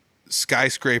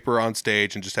skyscraper on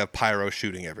stage and just have pyro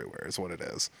shooting everywhere. Is what it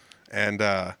is. And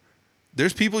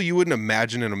there's people you wouldn't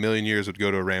imagine in a million years would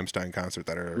go to a Rammstein concert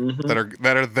that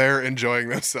are there enjoying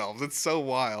themselves. It's so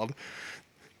wild.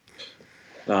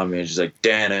 I mean, it's just like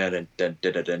dan dan dan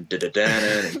dan dan dan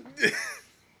dan.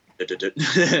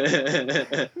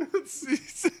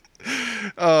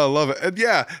 Oh, I love it. And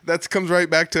yeah, that comes right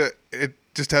back to it.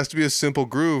 Just has to be a simple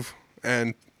groove.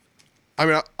 And I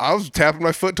mean, I was tapping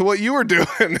my foot to what you were doing.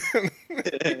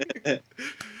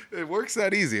 It works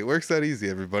that easy. It works that easy.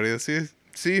 Everybody, see,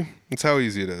 that's how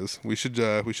easy it is. We should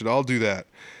all do that.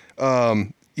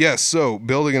 Yes. So,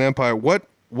 Building an Empire. What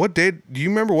day? Do you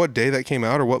remember what day that came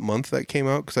out or what month that came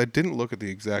out? Because I didn't look at the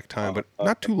exact time, but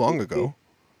not too long ago.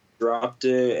 Dropped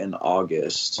it in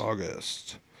August.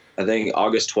 I think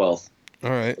August 12th. All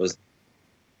right. Was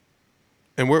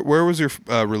And where was your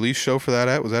release show for that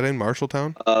at? Was that in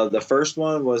Marshalltown? the first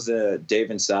one was at Dave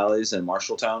and Sally's in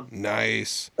Marshalltown.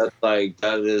 Nice.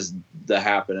 That is the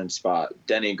happening spot.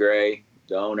 Denny Gray,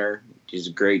 the owner, he's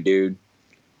a great dude.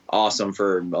 Awesome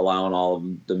for allowing all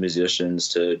of the musicians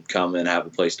to come and have a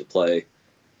place to play.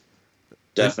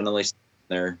 Definitely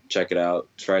there. Check it out.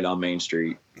 It's right on Main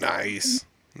Street. Nice.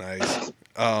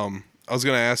 I was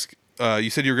gonna ask. You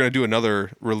said you were gonna do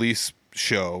another release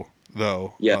show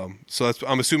though. Yeah. So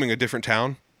I'm assuming a different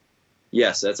town.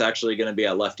 Yes, that's actually going to be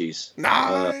at Lefty's.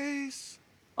 Nice.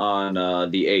 On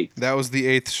the 8th. That was the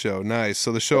 8th show. Nice.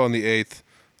 So the show on the 8th.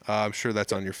 I'm sure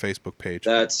that's on your Facebook page.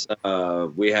 That's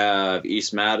we have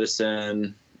East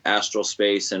Madison, Astral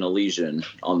Space, and Elysian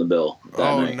on the bill.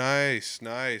 That night.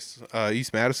 Nice.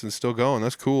 East Madison's still going.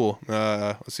 That's cool.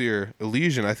 Let's see here.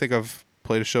 Elysian. I think I've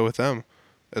played a show with them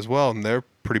as well, and they're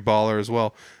pretty baller as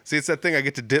well. See, it's that thing. I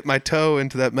get to dip my toe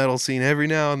into that metal scene every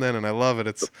now and then, and I love it.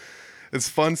 It's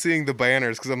fun seeing the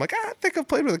banners because I'm like, I think I've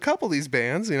played with a couple of these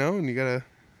bands, and you gotta,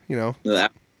 The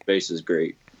Astral Space is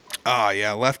great.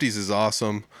 Yeah, Lefty's is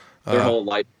awesome. Their whole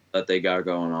light that they got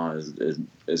going on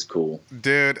is cool.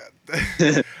 Dude,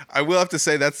 I will have to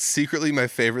say that's secretly my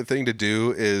favorite thing to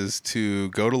do is to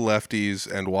go to Lefty's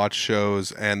and watch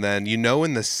shows, and then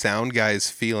when the sound guy's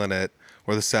feeling it,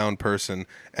 or the sound person,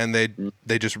 and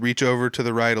they just reach over to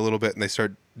the right a little bit and they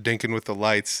start dinking with the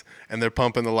lights, and they're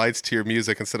pumping the lights to your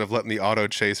music instead of letting the auto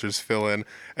chasers fill in,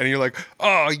 and you're like,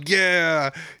 oh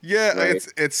yeah. Right.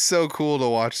 It's so cool to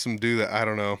watch them do that. I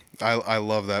don't know, I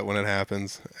love that when it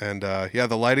happens. And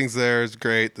the lighting's there is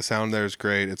great, the sound there is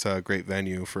great. It's a great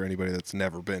venue for anybody that's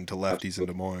never been to Lefty's in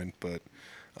Des Moines. But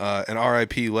and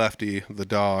R.I.P. Lefty the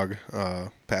dog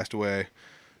passed away.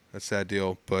 That's a sad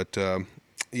deal. But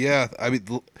Yeah, I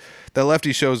mean, that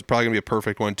Lefty show is probably gonna be a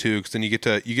perfect one too, because then you get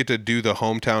to do the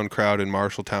hometown crowd in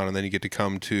Marshalltown, and then you get to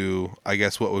come to, I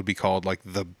guess, what would be called like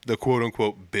the quote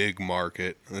unquote big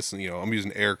market. This, I'm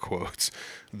using air quotes,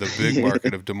 the big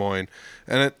market of Des Moines,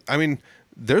 and I mean,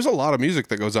 there's a lot of music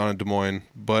that goes on in Des Moines,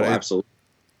 but Absolutely.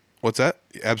 What's that?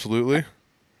 Absolutely.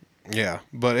 Yeah,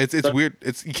 but it's weird.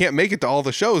 You can't make it to all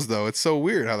the shows though. It's so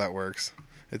weird how that works.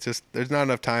 It's just there's not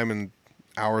enough time and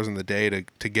hours in the day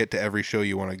to get to every show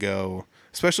you want to go.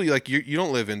 Especially like you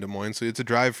don't live in Des Moines, so it's a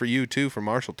drive for you too from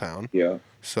Marshalltown. Yeah.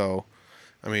 So,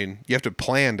 I mean, you have to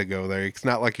plan to go there. It's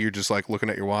not like you're just like looking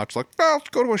at your watch like, oh, let's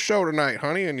go to a show tonight,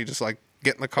 honey, and you just like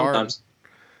get in the car.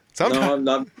 Sometimes.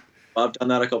 No, I've done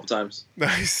that a couple times.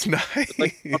 Nice.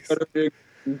 Like,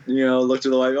 look to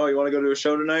the light. Oh, you want to go to a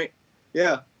show tonight?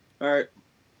 Yeah. All right.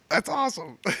 That's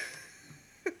awesome.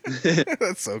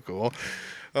 That's so cool.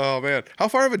 Oh man, how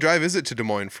far of a drive is it to Des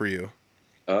Moines for you?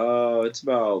 It's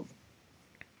about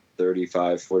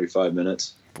 45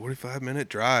 minutes. 45-minute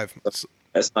drive.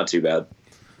 That's not too bad.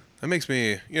 That makes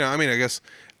me, I mean, I guess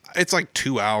it's like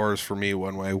 2 hours for me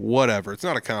one way. Whatever. It's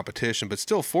not a competition, but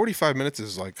still 45 minutes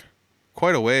is like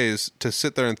quite a ways to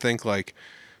sit there and think like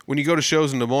when you go to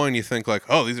shows in Des Moines, you think like,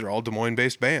 oh, these are all Des Moines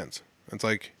based bands. It's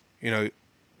like,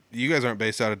 you guys aren't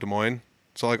based out of Des Moines.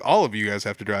 So like all of you guys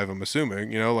have to drive, I'm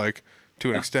assuming, like to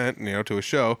an extent, to a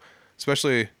show,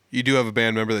 especially you do have a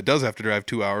band member that does have to drive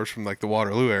 2 hours from like the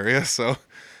Waterloo area. So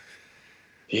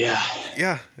yeah.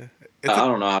 I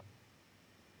don't know.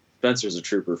 Spencer's a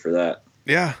trooper for that.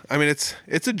 Yeah. I mean, it's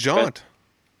a jaunt.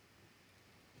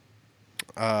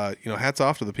 Hats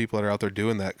off to the people that are out there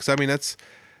doing that. Cause I mean,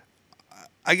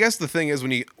 I guess the thing is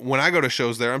when I go to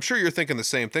shows there, I'm sure you're thinking the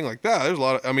same thing. Like, there's a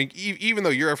lot of, I mean, even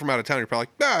though you're from out of town, you're probably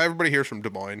like, everybody here's from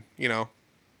Des Moines,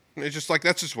 It's just like,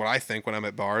 that's just what I think when I'm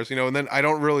at bars, and then I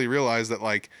don't really realize that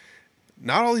like,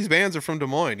 not all these bands are from Des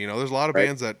Moines, there's a lot of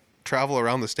bands that travel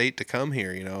around the state to come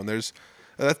here, and there's,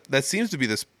 that seems to be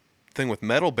this thing with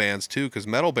metal bands too, because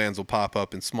metal bands will pop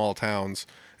up in small towns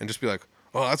and just be like,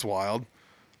 oh, that's wild.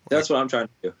 That's what I'm trying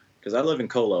to do, because I live in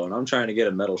Colo and I'm trying to get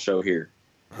a metal show here.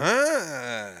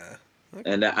 Okay.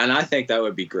 And I think that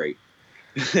would be great.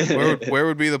 where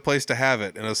would be the place to have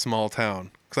it in a small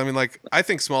town? Because I mean, like, I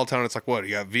think small town, it's like what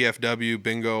you got: VFW,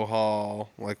 Bingo Hall.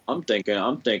 Like, I'm thinking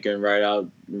right out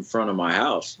in front of my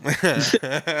house.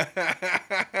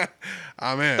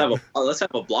 I'm in. Let's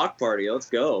have a block party. Let's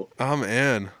go. I'm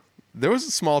in. There was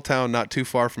a small town not too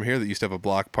far from here that used to have a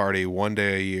block party one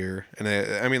day a year, and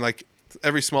I mean, like,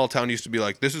 every small town used to be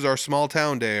like, this is our small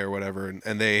town day or whatever,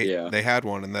 and they had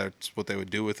one, and that's what they would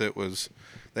do with it was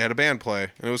they had a band play,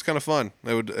 and it was kind of fun.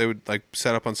 They would like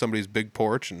set up on somebody's big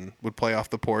porch and would play off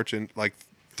the porch and like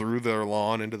through their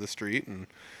lawn into the street, and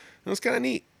it was kind of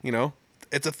neat.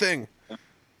 It's a thing.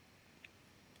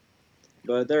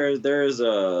 But there is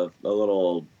a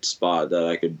little spot that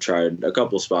I could try, a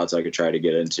couple spots I could try to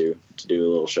get into to do a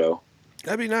little show.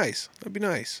 That'd be nice.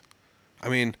 I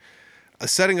mean,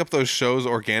 setting up those shows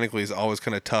organically is always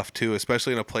kind of tough too,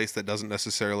 especially in a place that doesn't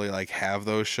necessarily like have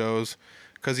those shows,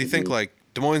 because you think like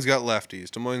Des Moines got Lefties,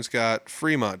 Des Moines got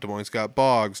Fremont, Des Moines got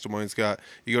Boggs, Des Moines got,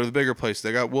 you go to the bigger place,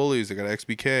 they got Woolies, they got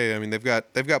XBK. I mean, they've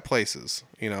got places,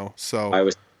 so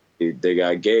they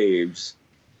got Gabe's.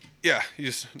 Yeah, you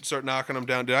just start knocking them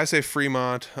down. Did I say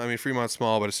Fremont? I mean, Fremont's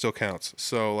small, but it still counts.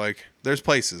 So like there's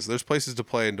places to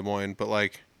play in Des Moines, but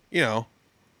like,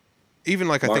 even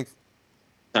like I think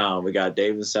we got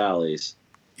Dave and Sally's.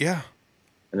 Yeah.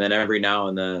 And then every now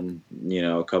and then,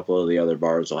 a couple of the other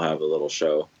bars will have a little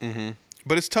show. Mm-hmm.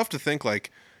 But it's tough to think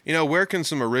like, where can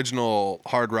some original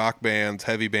hard rock bands,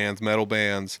 heavy bands, metal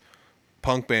bands,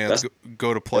 punk bands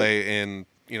go to play in,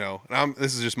 and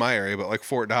this is just my area, but like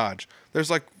Fort Dodge.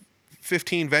 There's like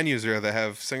 15 venues there that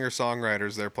have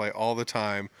singer-songwriters there play all the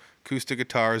time, acoustic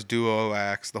guitars, duo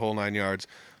acts, the whole 9 yards,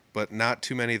 but not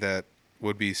too many that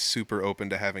would be super open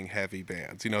to having heavy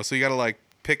bands, so you got to like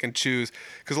pick and choose,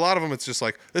 because a lot of them it's just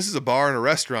like, this is a bar and a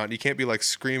restaurant, you can't be like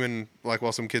screaming like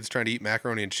while some kid's trying to eat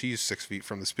macaroni and cheese 6 feet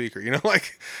from the speaker,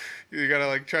 like you gotta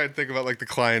like try and think about like the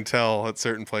clientele at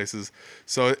certain places,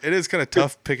 so it is kind of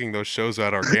tough picking those shows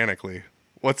out organically.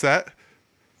 What's that?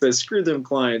 But screw them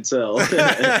clientele.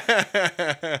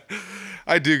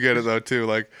 I do get it though too,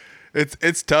 like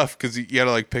it's tough because you gotta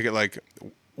like pick it, like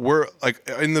we're like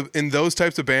in those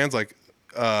types of bands like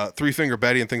Three Finger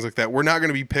Betty and things like that, we're not going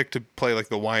to be picked to play like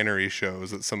the winery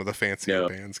shows that some of the fancier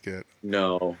bands get.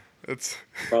 No, it's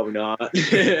probably not.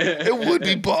 It would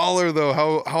be baller though.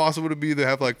 How awesome would it be to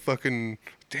have like fucking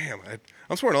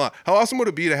I'm swearing a lot. How awesome would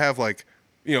it be to have like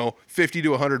 50 to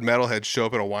 100 metalheads show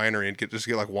up at a winery and get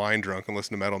like wine drunk and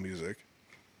listen to metal music?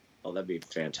 Oh, that'd be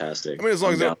fantastic. I mean, as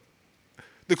long as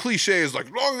the cliche is like,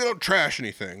 as long as they don't trash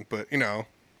anything, but you know,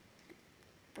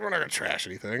 we're not gonna trash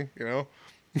anything, you know.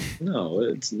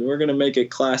 No, we're gonna make it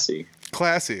classy.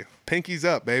 Classy, pinkies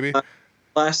up, baby.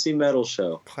 Classy metal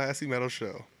show. Classy metal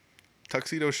show.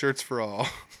 Tuxedo shirts for all.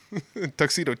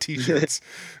 Tuxedo t-shirts.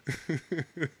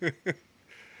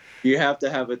 You have to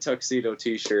have a tuxedo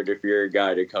T-shirt if you're a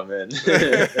guy to come in.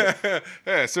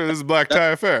 Hey, sir, this is Black Tie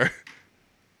Affair.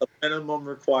 A minimum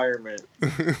requirement. I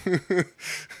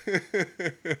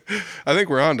think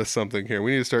we're on to something here.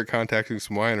 We need to start contacting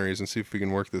some wineries and see if we can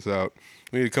work this out.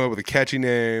 We need to come up with a catchy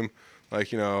name,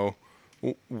 like, you know,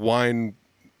 wine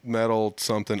metal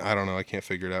something. I don't know. I can't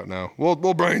figure it out now.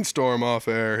 We'll brainstorm off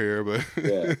air here, but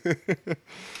Yeah.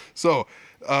 So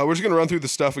we're just gonna run through the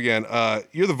stuff again.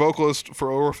 You're the vocalist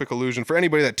for Orphic Illusion. For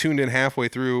anybody that tuned in halfway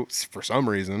through for some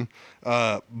reason,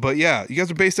 but yeah, you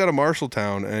guys are based out of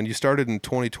Marshalltown, and you started in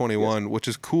 2021, which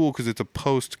is cool because it's a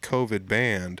post-COVID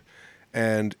band,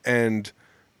 and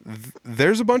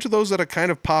there's a bunch of those that have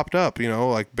kind of popped up. You know,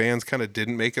 like bands kind of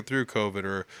didn't make it through COVID,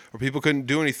 or people couldn't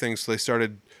do anything, so they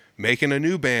started making a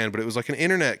new band, but it was like an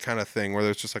internet kind of thing where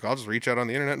it's just like, I'll just reach out on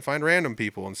the internet and find random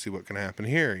people and see what can happen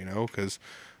here, you know, because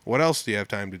what else do you have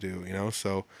time to do, you know?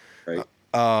 So, Right.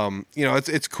 You know,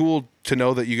 it's cool to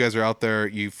know that you guys are out there.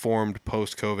 You formed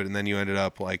post COVID, and then you ended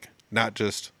up like not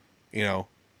just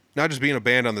being a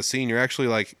band on the scene. You're actually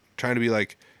like trying to be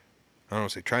like, I don't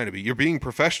want to say trying to be. You're being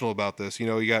professional about this. You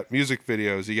know, you got music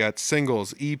videos, you got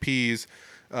singles, EPs.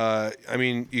 I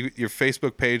mean, your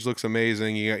Facebook page looks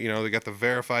amazing. They got the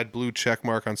verified blue check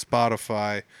mark on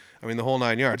Spotify. I mean, the whole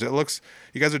 9 yards. It looks,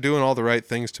 you guys are doing all the right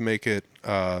things to make it,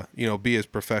 be as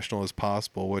professional as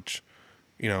possible, which,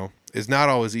 you know, is not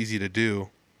always easy to do.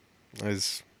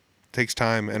 It takes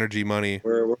time, energy, money.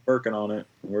 We're working on it.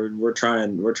 We're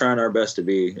trying our best to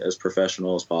be as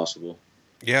professional as possible.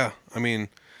 Yeah, I mean,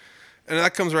 and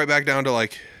that comes right back down to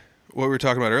like what we were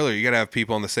talking about earlier. You got to have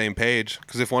people on the same page,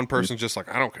 because if one person's just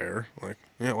like, I don't care, like,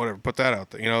 yeah, whatever, put that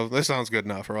out there. You know, this sounds good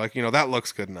enough, or like, you know, that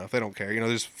looks good enough. They don't care. You know,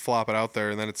 they just flop it out there,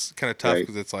 and then it's kind of tough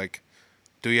because it's like,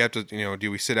 do you have to, you know,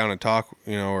 do we sit down and talk,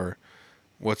 you know, or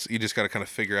you just got to kind of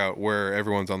figure out where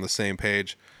everyone's on the same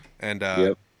page, and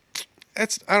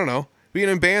it's, I don't know. Being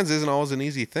in bands isn't always an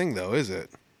easy thing, though, is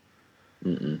it?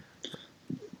 Mm-mm.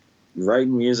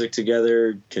 Writing music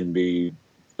together can be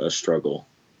a struggle.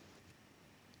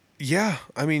 Yeah,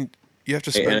 I mean, you have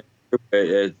to spend,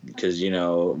 because, you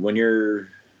know, when you're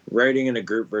writing in a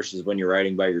group versus when you're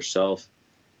writing by yourself,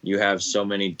 you have so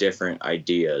many different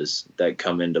ideas that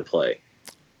come into play.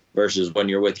 Versus when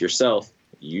you're with yourself,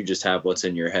 you just have what's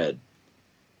in your head.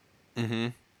 Mm-hmm.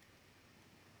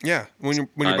 Yeah, when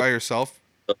you're by yourself,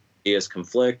 ideas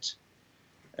conflict,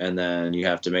 and then you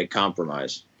have to make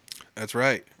compromise. That's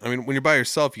right. I mean, when you're by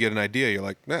yourself, you get an idea. You're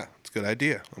like, yeah, it's a good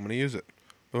idea. I'm going to use it.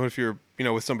 But what if you're, you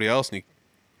know, with somebody else and you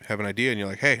have an idea and you're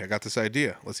like, hey, I got this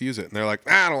idea. Let's use it. And they're like,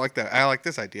 I don't like that. I like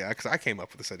this idea because I came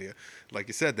up with this idea. Like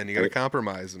you said, then you got to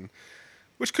compromise, and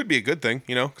which could be a good thing,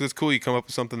 you know, because it's cool you come up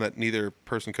with something that neither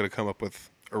person could have come up with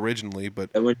originally. But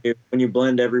and when you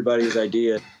blend everybody's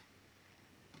idea,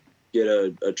 you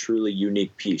get a truly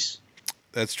unique piece.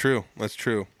 That's true. That's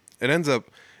true. It ends up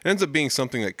being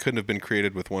something that couldn't have been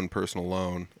created with one person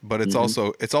alone. But it's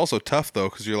also tough though,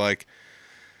 because you're like,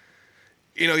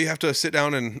 you know, you have to sit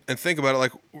down and think about it.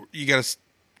 Like, you got to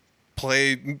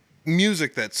play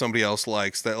music that somebody else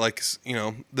likes, that, like, you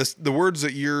know, the words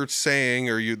that you're saying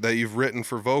or that you've written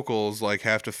for vocals, like,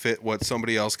 have to fit what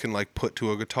somebody else can, like, put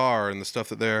to a guitar, and the stuff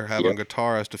that they have on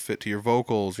guitar has to fit to your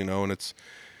vocals, you know. And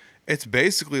it's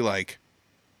basically like,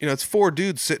 you know, it's four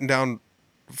dudes sitting down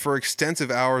for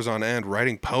extensive hours on end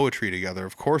writing poetry together.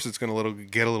 Of course it's going to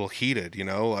get a little heated, you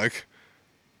know, like,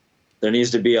 there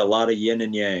needs to be a lot of yin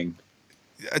and yang.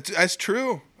 That's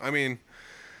true. I mean,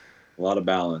 a lot of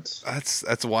balance.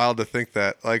 That's wild to think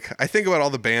that. Like, I think about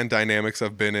all the band dynamics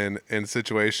I've been in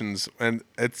situations, and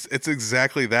it's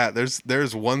exactly that.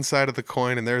 There's one side of the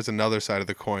coin and there's another side of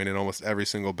the coin in almost every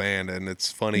single band, and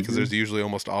it's funny because there's usually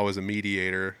almost always a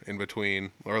mediator in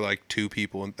between, or like two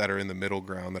people that are in the middle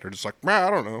ground that are just like, I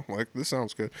don't know, like, this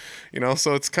sounds good, you know.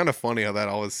 So it's kind of funny how that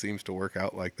always seems to work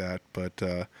out like that.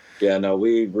 But yeah, no,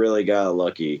 we really got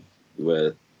lucky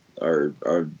with our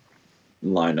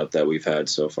lineup that we've had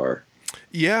so far.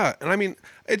 Yeah, and I mean,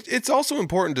 it's also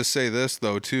important to say this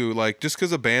though too. Like, just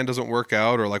because a band doesn't work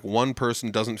out, or like one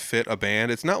person doesn't fit a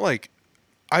band, it's not like,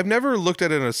 I've never looked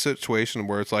at it in a situation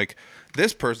where it's like,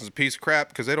 this person's a piece of crap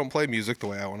because they don't play music the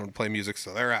way I want them to play music,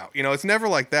 so they're out. You know, it's never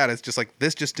like that. It's just like,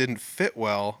 this just didn't fit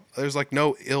well. There's like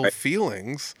no ill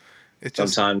feelings. It's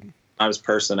just sometimes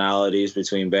personalities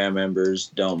between band members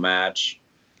don't match.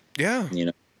 Yeah, you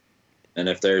know. And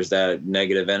if there's that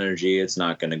negative energy, it's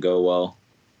not going to go well.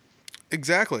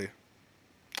 Exactly.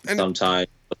 And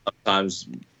Sometimes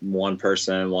one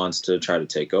person wants to try to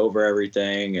take over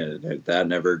everything, and that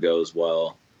never goes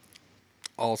well.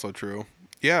 Also true.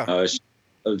 Yeah.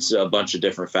 It's a bunch of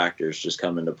different factors just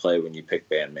come into play when you pick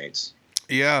bandmates.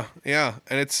 Yeah,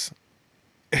 and it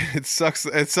sucks.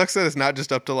 It sucks that it's not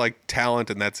just up to like talent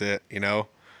and that's it. You know.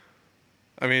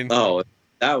 I mean. Oh, if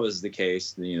that was the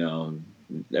case,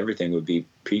 everything would be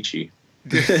peachy.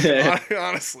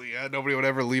 Honestly, yeah, nobody would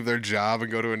ever leave their job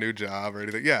and go to a new job or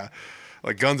anything. Yeah,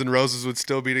 like Guns N' Roses would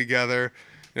still be together.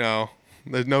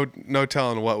 There's no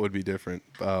telling what would be different.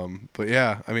 But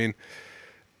yeah, I mean.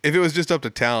 If it was just up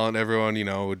to talent, everyone,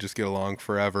 would just get along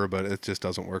forever, but it just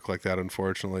doesn't work like that,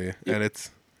 unfortunately. Yeah. And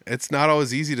it's not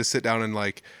always easy to sit down and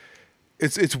like,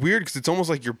 it's weird because it's almost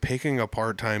like you're picking a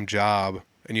part-time job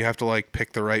and you have to like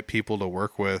pick the right people to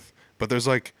work with. But there's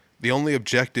like, the only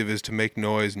objective is to make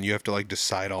noise and you have to like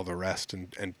decide all the rest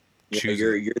and choose.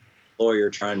 You're the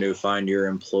lawyer trying to find your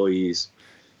employees.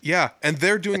 Yeah. And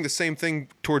they're doing the same thing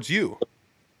towards you.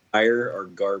 Hire or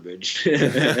garbage.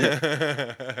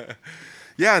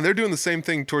 Yeah, and they're doing the same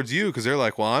thing towards you because they're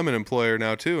like, well, I'm an employer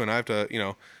now too, and I have to,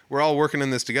 we're all working in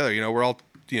this together. We're all,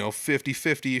 50,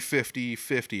 50, 50,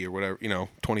 50 or whatever,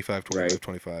 25, 25, right.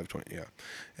 25, 20,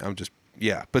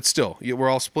 yeah. But still, we're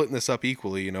all splitting this up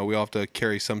equally. We all have to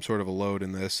carry some sort of a load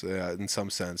in this, in some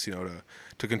sense,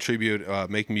 to contribute,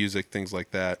 make music, things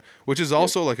like that, which is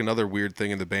also like another weird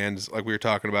thing in the band. Like we were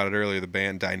talking about it earlier, the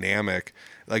band dynamic.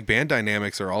 Like band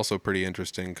dynamics are also pretty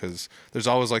interesting because there's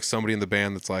always like somebody in the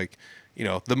band that's like,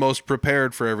 the most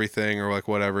prepared for everything or like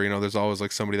whatever, there's always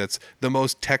like somebody that's the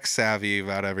most tech savvy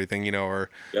about everything, or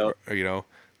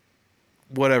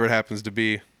whatever it happens to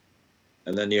be.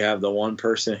 And then you have the one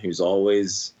person who's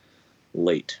always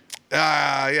late.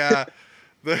 Yeah.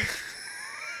 It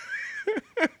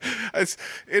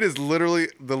is literally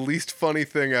the least funny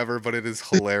thing ever, but it is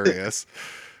hilarious.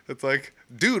 It's like,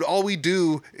 dude, all we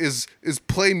do is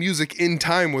play music in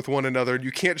time with one another.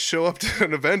 You can't show up to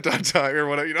an event on time or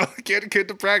whatever. Can't get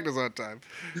to practice on time.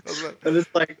 And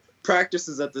it's like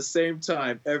practices at the same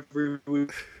time every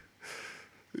week.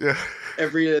 Yeah.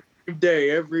 Every day,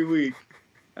 every week.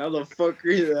 How the fuck are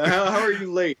you? How are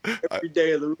you late every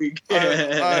day of the week?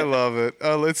 I love it.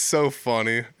 Oh, it's so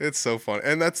funny. It's so funny,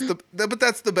 and that's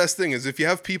the best thing is if you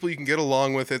have people you can get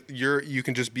along with it. You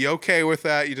can just be okay with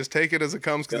that. You just take it as it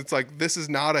comes because it's like this is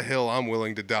not a hill I'm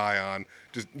willing to die on.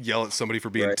 Just yell at somebody for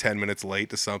being 10 minutes late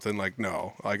to something. Like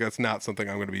no, like that's not something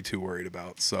I'm going to be too worried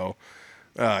about. So,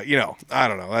 I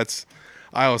don't know.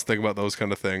 I always think about those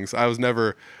kind of things.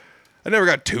 I never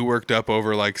got too worked up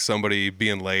over like somebody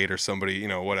being late or somebody,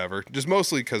 whatever. Just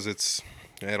mostly because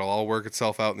it'll all work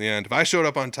itself out in the end. If I showed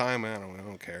up on time, I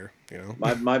don't care,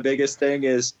 My biggest thing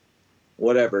is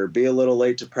whatever, be a little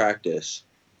late to practice.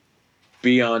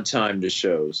 Be on time to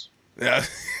shows. Yeah.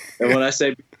 And when I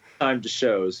say be on time to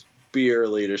shows, be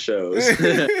early to shows.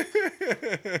 Yeah,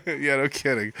 no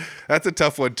kidding. That's a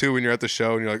tough one too when you're at the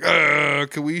show and you're like,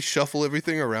 can we shuffle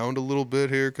everything around a little bit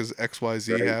here because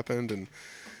XYZ happened and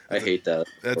I hate that.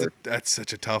 That's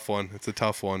such a tough one. It's a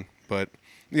tough one, but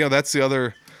that's the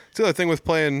other thing with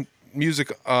playing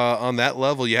music on that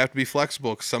level. You have to be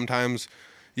flexible because sometimes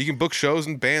you can book shows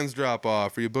and bands drop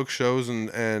off, or you book shows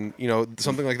and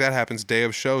something like that happens. Day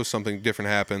of shows, something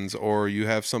different happens, or you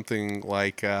have something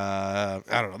like I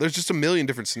don't know. There's just a million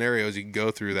different scenarios you can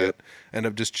go through that end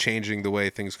up just changing the way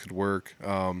things could work.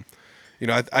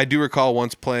 I do recall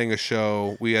once playing a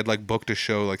show. We had like booked a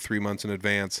show like 3 months in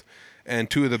advance.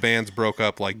 And two of the bands broke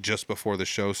up like just before the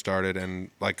show started and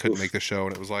like couldn't make the show.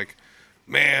 And it was like,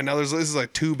 man, now this is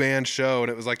like 2-band show. And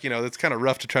it was like, it's kind of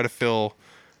rough to try to fill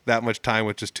that much time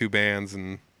with just 2 bands.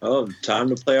 And time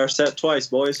to play our set twice,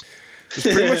 boys. It's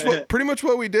pretty much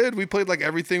what we did. We played like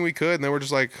everything we could. And then we're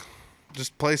just like,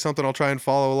 just play something. I'll try and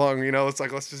follow along. It's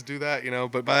like, let's just do that,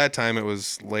 But by that time it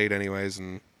was late anyways.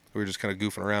 And we were just kind of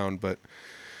goofing around. But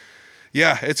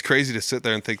yeah, it's crazy to sit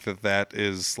there and think that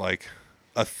is like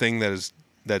a thing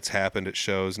that's happened at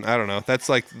shows. And I don't know, that's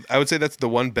like, I would say that's the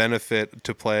one benefit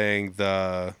to playing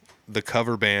the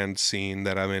cover band scene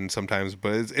that I'm in sometimes,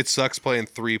 but it sucks playing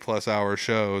 3+ hour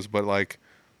shows, but like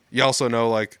you also know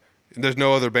like there's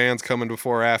no other bands coming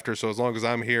before or after, so as long as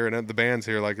I'm here and the band's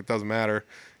here, like it doesn't matter.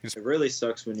 It really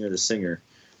sucks when you're the singer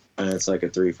and it's like a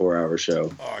 3-4 hour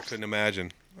show. I couldn't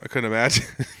imagine.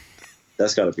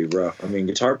 That's got to be rough. I mean,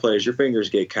 guitar players, your fingers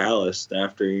get calloused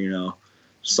after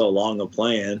so long of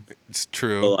playing. It's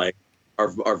true. But like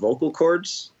our vocal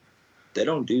cords, they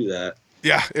don't do that.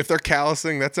 Yeah, if they're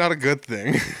callousing, that's not a good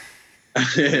thing.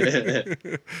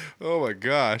 Oh my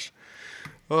gosh.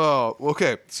 Oh,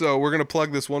 okay. So we're gonna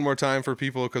plug this one more time for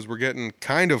people because we're getting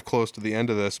kind of close to the end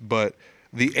of this. But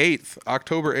the 8th,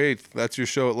 October 8th, that's your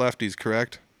show at Lefties,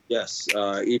 correct? Yes,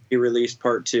 EP release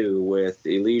part 2 with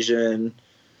Elysian,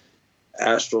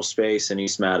 Astral Space, and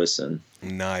East Madison.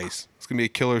 Nice. It's gonna be a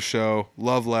killer show.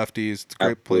 Love Lefties. It's a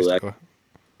great place to go. It's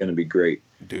gonna be great.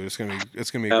 Dude, it's gonna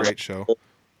be a great show.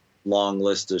 Long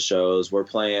list of shows. We're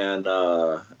playing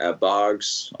at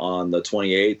Boggs on the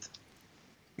 28th.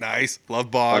 Nice.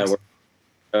 Love Boggs.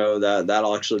 So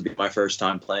that'll actually be my first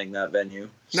time playing that venue.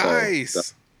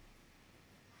 Nice.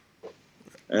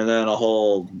 And then a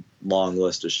whole long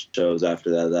list of shows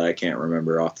after that I can't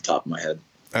remember off the top of my head.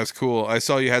 That's cool. I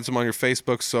saw you had some on your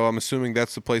Facebook, so I'm assuming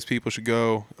that's the place people should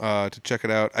go to check it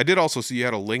out. I did also see you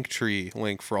had a Linktree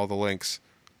link for all the links.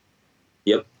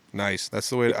 Yep. Nice.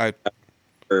 That's the way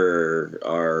For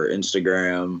our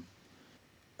Instagram,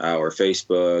 our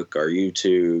Facebook, our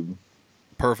YouTube.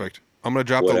 Perfect. I'm gonna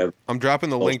drop I'm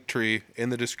dropping the Linktree in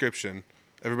the description.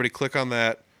 Everybody click on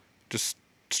that. Just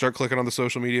start clicking on the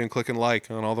social media and clicking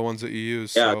like on all the ones that you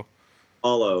use. Yeah. So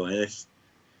Follow, and if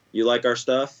you like our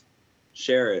stuff,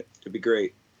 share it. It'd be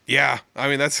great. Yeah, I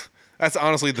mean that's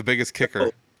honestly the biggest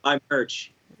kicker. Buy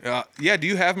merch. Yeah. Do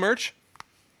you have merch?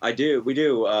 I do. We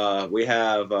do. We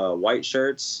have white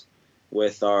shirts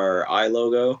with our eye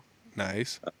logo.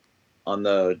 Nice. On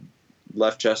the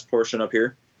left chest portion up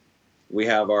here. We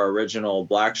have our original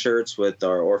black shirts with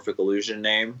our Orphic Illusion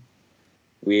name.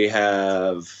 We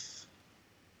have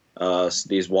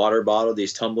these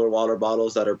tumbler water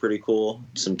bottles that are pretty cool.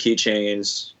 Some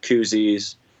keychains,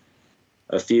 koozies,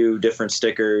 a few different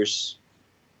stickers.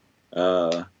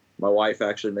 My wife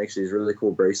actually makes these really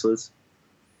cool bracelets.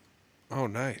 Oh,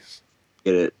 nice.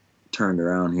 Get it turned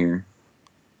around here.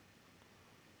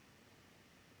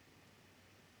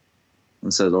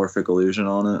 It says Orphic Illusion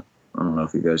on it. I don't know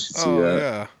if you guys should see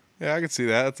that. Yeah, I can see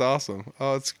that. That's awesome.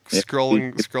 Oh, it's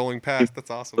scrolling past. That's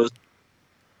awesome.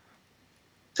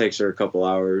 Takes her a couple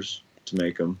hours to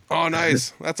make them. Oh,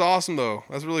 nice. That's awesome, though.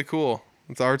 That's really cool.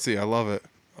 It's artsy. I love it.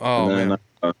 Oh, and then,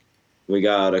 man. We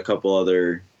got a couple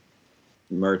other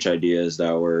merch ideas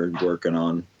that we're working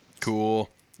on. Cool.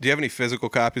 Do you have any physical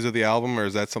copies of the album, or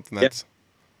is that something that's...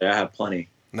 Yeah, I have plenty.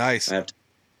 Nice. I have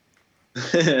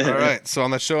All right. So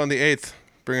on that show on the 8th,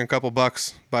 bring a couple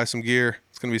bucks, buy some gear.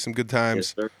 It's going to be some good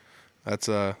times. Yes,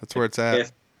 sir. That's where it's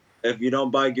at. If you don't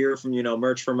buy gear from,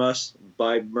 merch from us,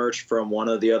 buy merch from one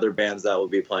of the other bands that will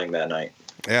be playing that night.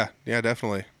 Yeah,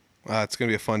 definitely. It's going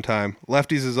to be a fun time.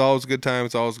 Lefties is always a good time.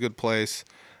 It's always a good place.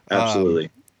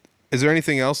 Absolutely. Is there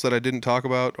anything else that I didn't talk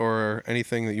about, or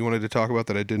anything that you wanted to talk about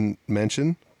that I didn't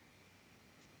mention?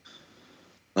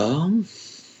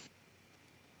 Let's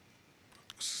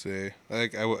see. I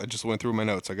think I just went through my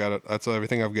notes. I got it. That's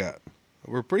everything I've got.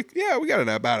 We got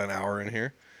about an hour in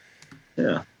here.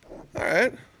 Yeah. All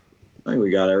right. I think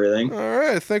we got everything. All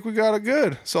right. I think we got it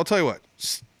good. So I'll tell you what.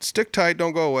 Stick tight.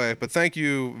 Don't go away. But thank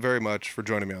you very much for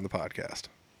joining me on the podcast.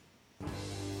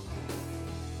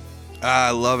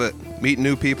 I love it. Meeting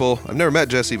new people. I've never met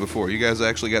Jesse before. You guys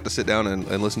actually got to sit down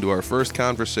and listen to our first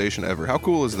conversation ever. How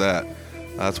cool is that?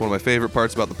 That's one of my favorite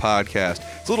parts about the podcast.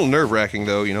 It's a little nerve-wracking,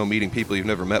 though, meeting people you've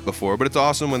never met before, but it's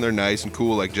awesome when they're nice and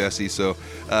cool like Jesse. So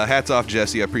hats off,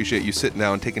 Jesse. I appreciate you sitting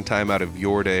down and taking time out of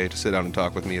your day to sit down and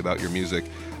talk with me about your music.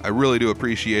 I really do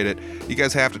appreciate it. You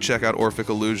guys have to check out Orphic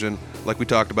Illusion, like we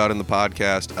talked about in the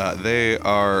podcast.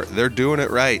 They're doing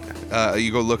it right.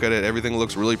 You go look at it. Everything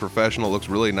looks really professional. Looks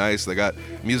really nice. They got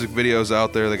music videos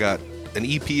out there. They got an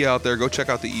EP out there. Go check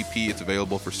out the EP. It's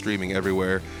available for streaming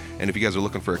everywhere. And if you guys are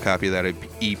looking for a copy of that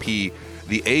EP,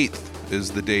 the 8th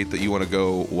is the date that you want to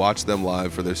go watch them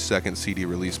live for their second CD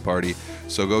release party.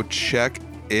 So go check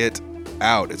it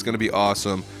out. It's going to be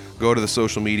awesome. Go to the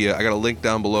social media. I got a link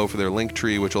down below for their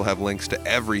Linktree, which will have links to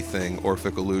everything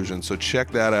Orphic Illusion. So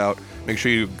check that out. Make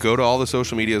sure you go to all the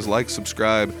social medias, like,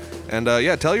 subscribe, and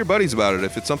tell your buddies about it.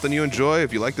 If it's something you enjoy,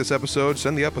 if you like this episode,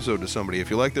 send the episode to somebody.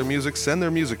 If you like their music, send their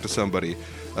music to somebody.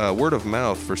 Word of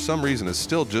mouth, for some reason, is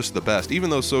still just the best. Even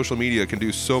though social media can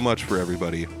do so much for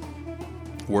everybody,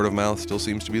 word of mouth still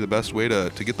seems to be the best way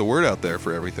to get the word out there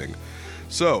for everything.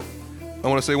 So I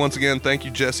want to say once again, thank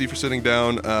you, Jesse, for sitting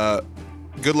down.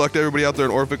 Good luck to everybody out there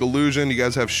in Orphic Illusion. You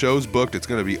guys have shows booked. It's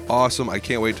going to be awesome. I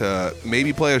can't wait to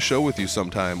maybe play a show with you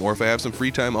sometime. Or if I have some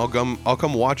free time, I'll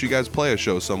come watch you guys play a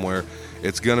show somewhere.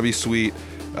 It's going to be sweet.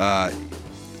 I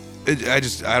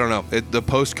don't know. The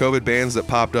post-COVID bands that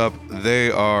popped up,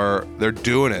 they're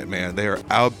doing it, man. They are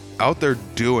out there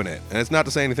doing it. And it's not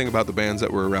to say anything about the bands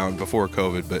that were around before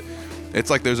COVID, but it's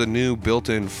like there's a new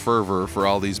built-in fervor for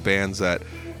all these bands that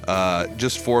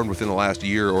just formed within the last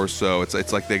year or so.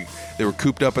 It's like they were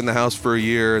cooped up in the house for a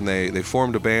year, and they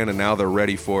formed a band, and now they're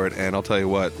ready for it. And I'll tell you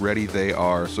what, ready they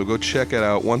are. So go check it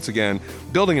out. Once again,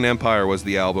 Building an Empire was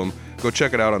the album. Go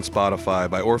check it out on Spotify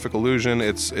by Orphic Illusion.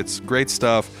 It's great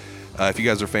stuff. If you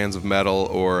guys are fans of metal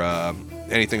or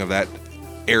anything of that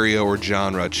area or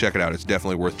genre, check it out. It's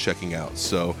definitely worth checking out.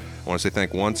 So I want to say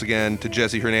thank once again to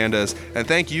Jesse Hernandez, and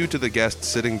thank you to the guests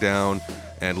sitting down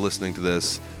and listening to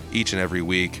this each and every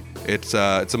week. It's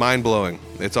mind-blowing.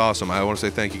 It's awesome. I want to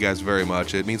say thank you guys very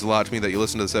much. It means a lot to me that you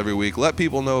listen to this every week. Let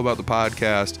people know about the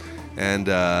podcast, and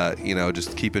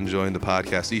just keep enjoying the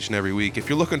podcast each and every week. If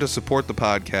you're looking to support the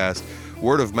podcast,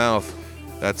 word of mouth,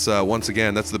 that's once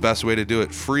again, that's the best way to do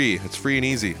it. Free. It's free and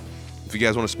easy. If you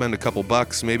guys want to spend a couple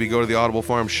bucks, maybe go to the Audible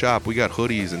Farm shop. We got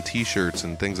hoodies and t-shirts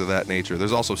and things of that nature.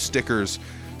 There's also stickers.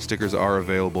 Stickers are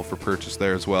available for purchase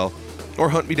there as well. Or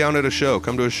hunt me down at a show.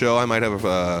 Come to a show. I might have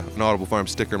an Audible Farm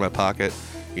sticker in my pocket.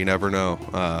 You never know.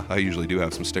 I usually do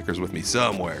have some stickers with me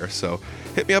somewhere. So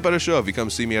hit me up at a show. If you come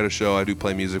see me at a show, I do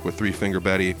play music with Three Finger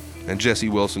Betty and Jesse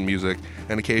Wilson music,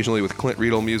 and occasionally with Clint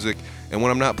Riedel music. And when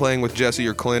I'm not playing with Jesse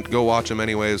or Clint, go watch them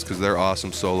anyways, because they're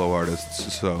awesome solo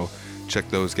artists. So check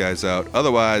those guys out.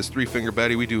 Otherwise, Three Finger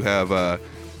Betty, we do have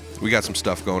we got some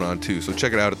stuff going on too, so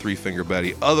check it out at Three Finger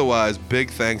Betty. Otherwise,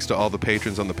 big thanks to all the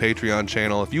patrons on the Patreon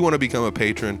channel. If you want to become a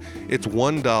patron, it's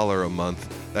 $1 a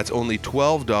month. That's only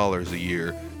 $12 a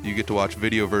year. You get to watch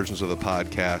video versions of the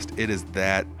podcast. It is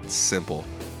that simple.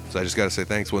 So I just got to say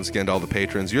thanks once again to all the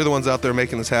patrons. You're the ones out there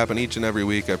making this happen each and every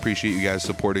week. I appreciate you guys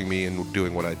supporting me and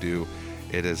doing what I do.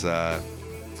 It is,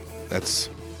 it's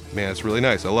really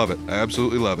nice. I love it. I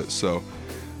absolutely love it. So,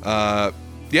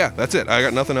 yeah, that's it. I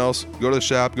got nothing else. Go to the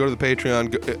shop, go to the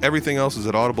Patreon. Everything else is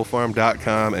at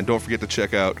audiblefarm.com. And don't forget to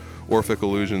check out Orphic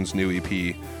Illusion's new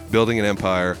EP, Building an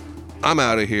Empire. I'm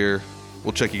out of here.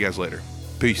 We'll check you guys later.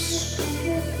 Peace.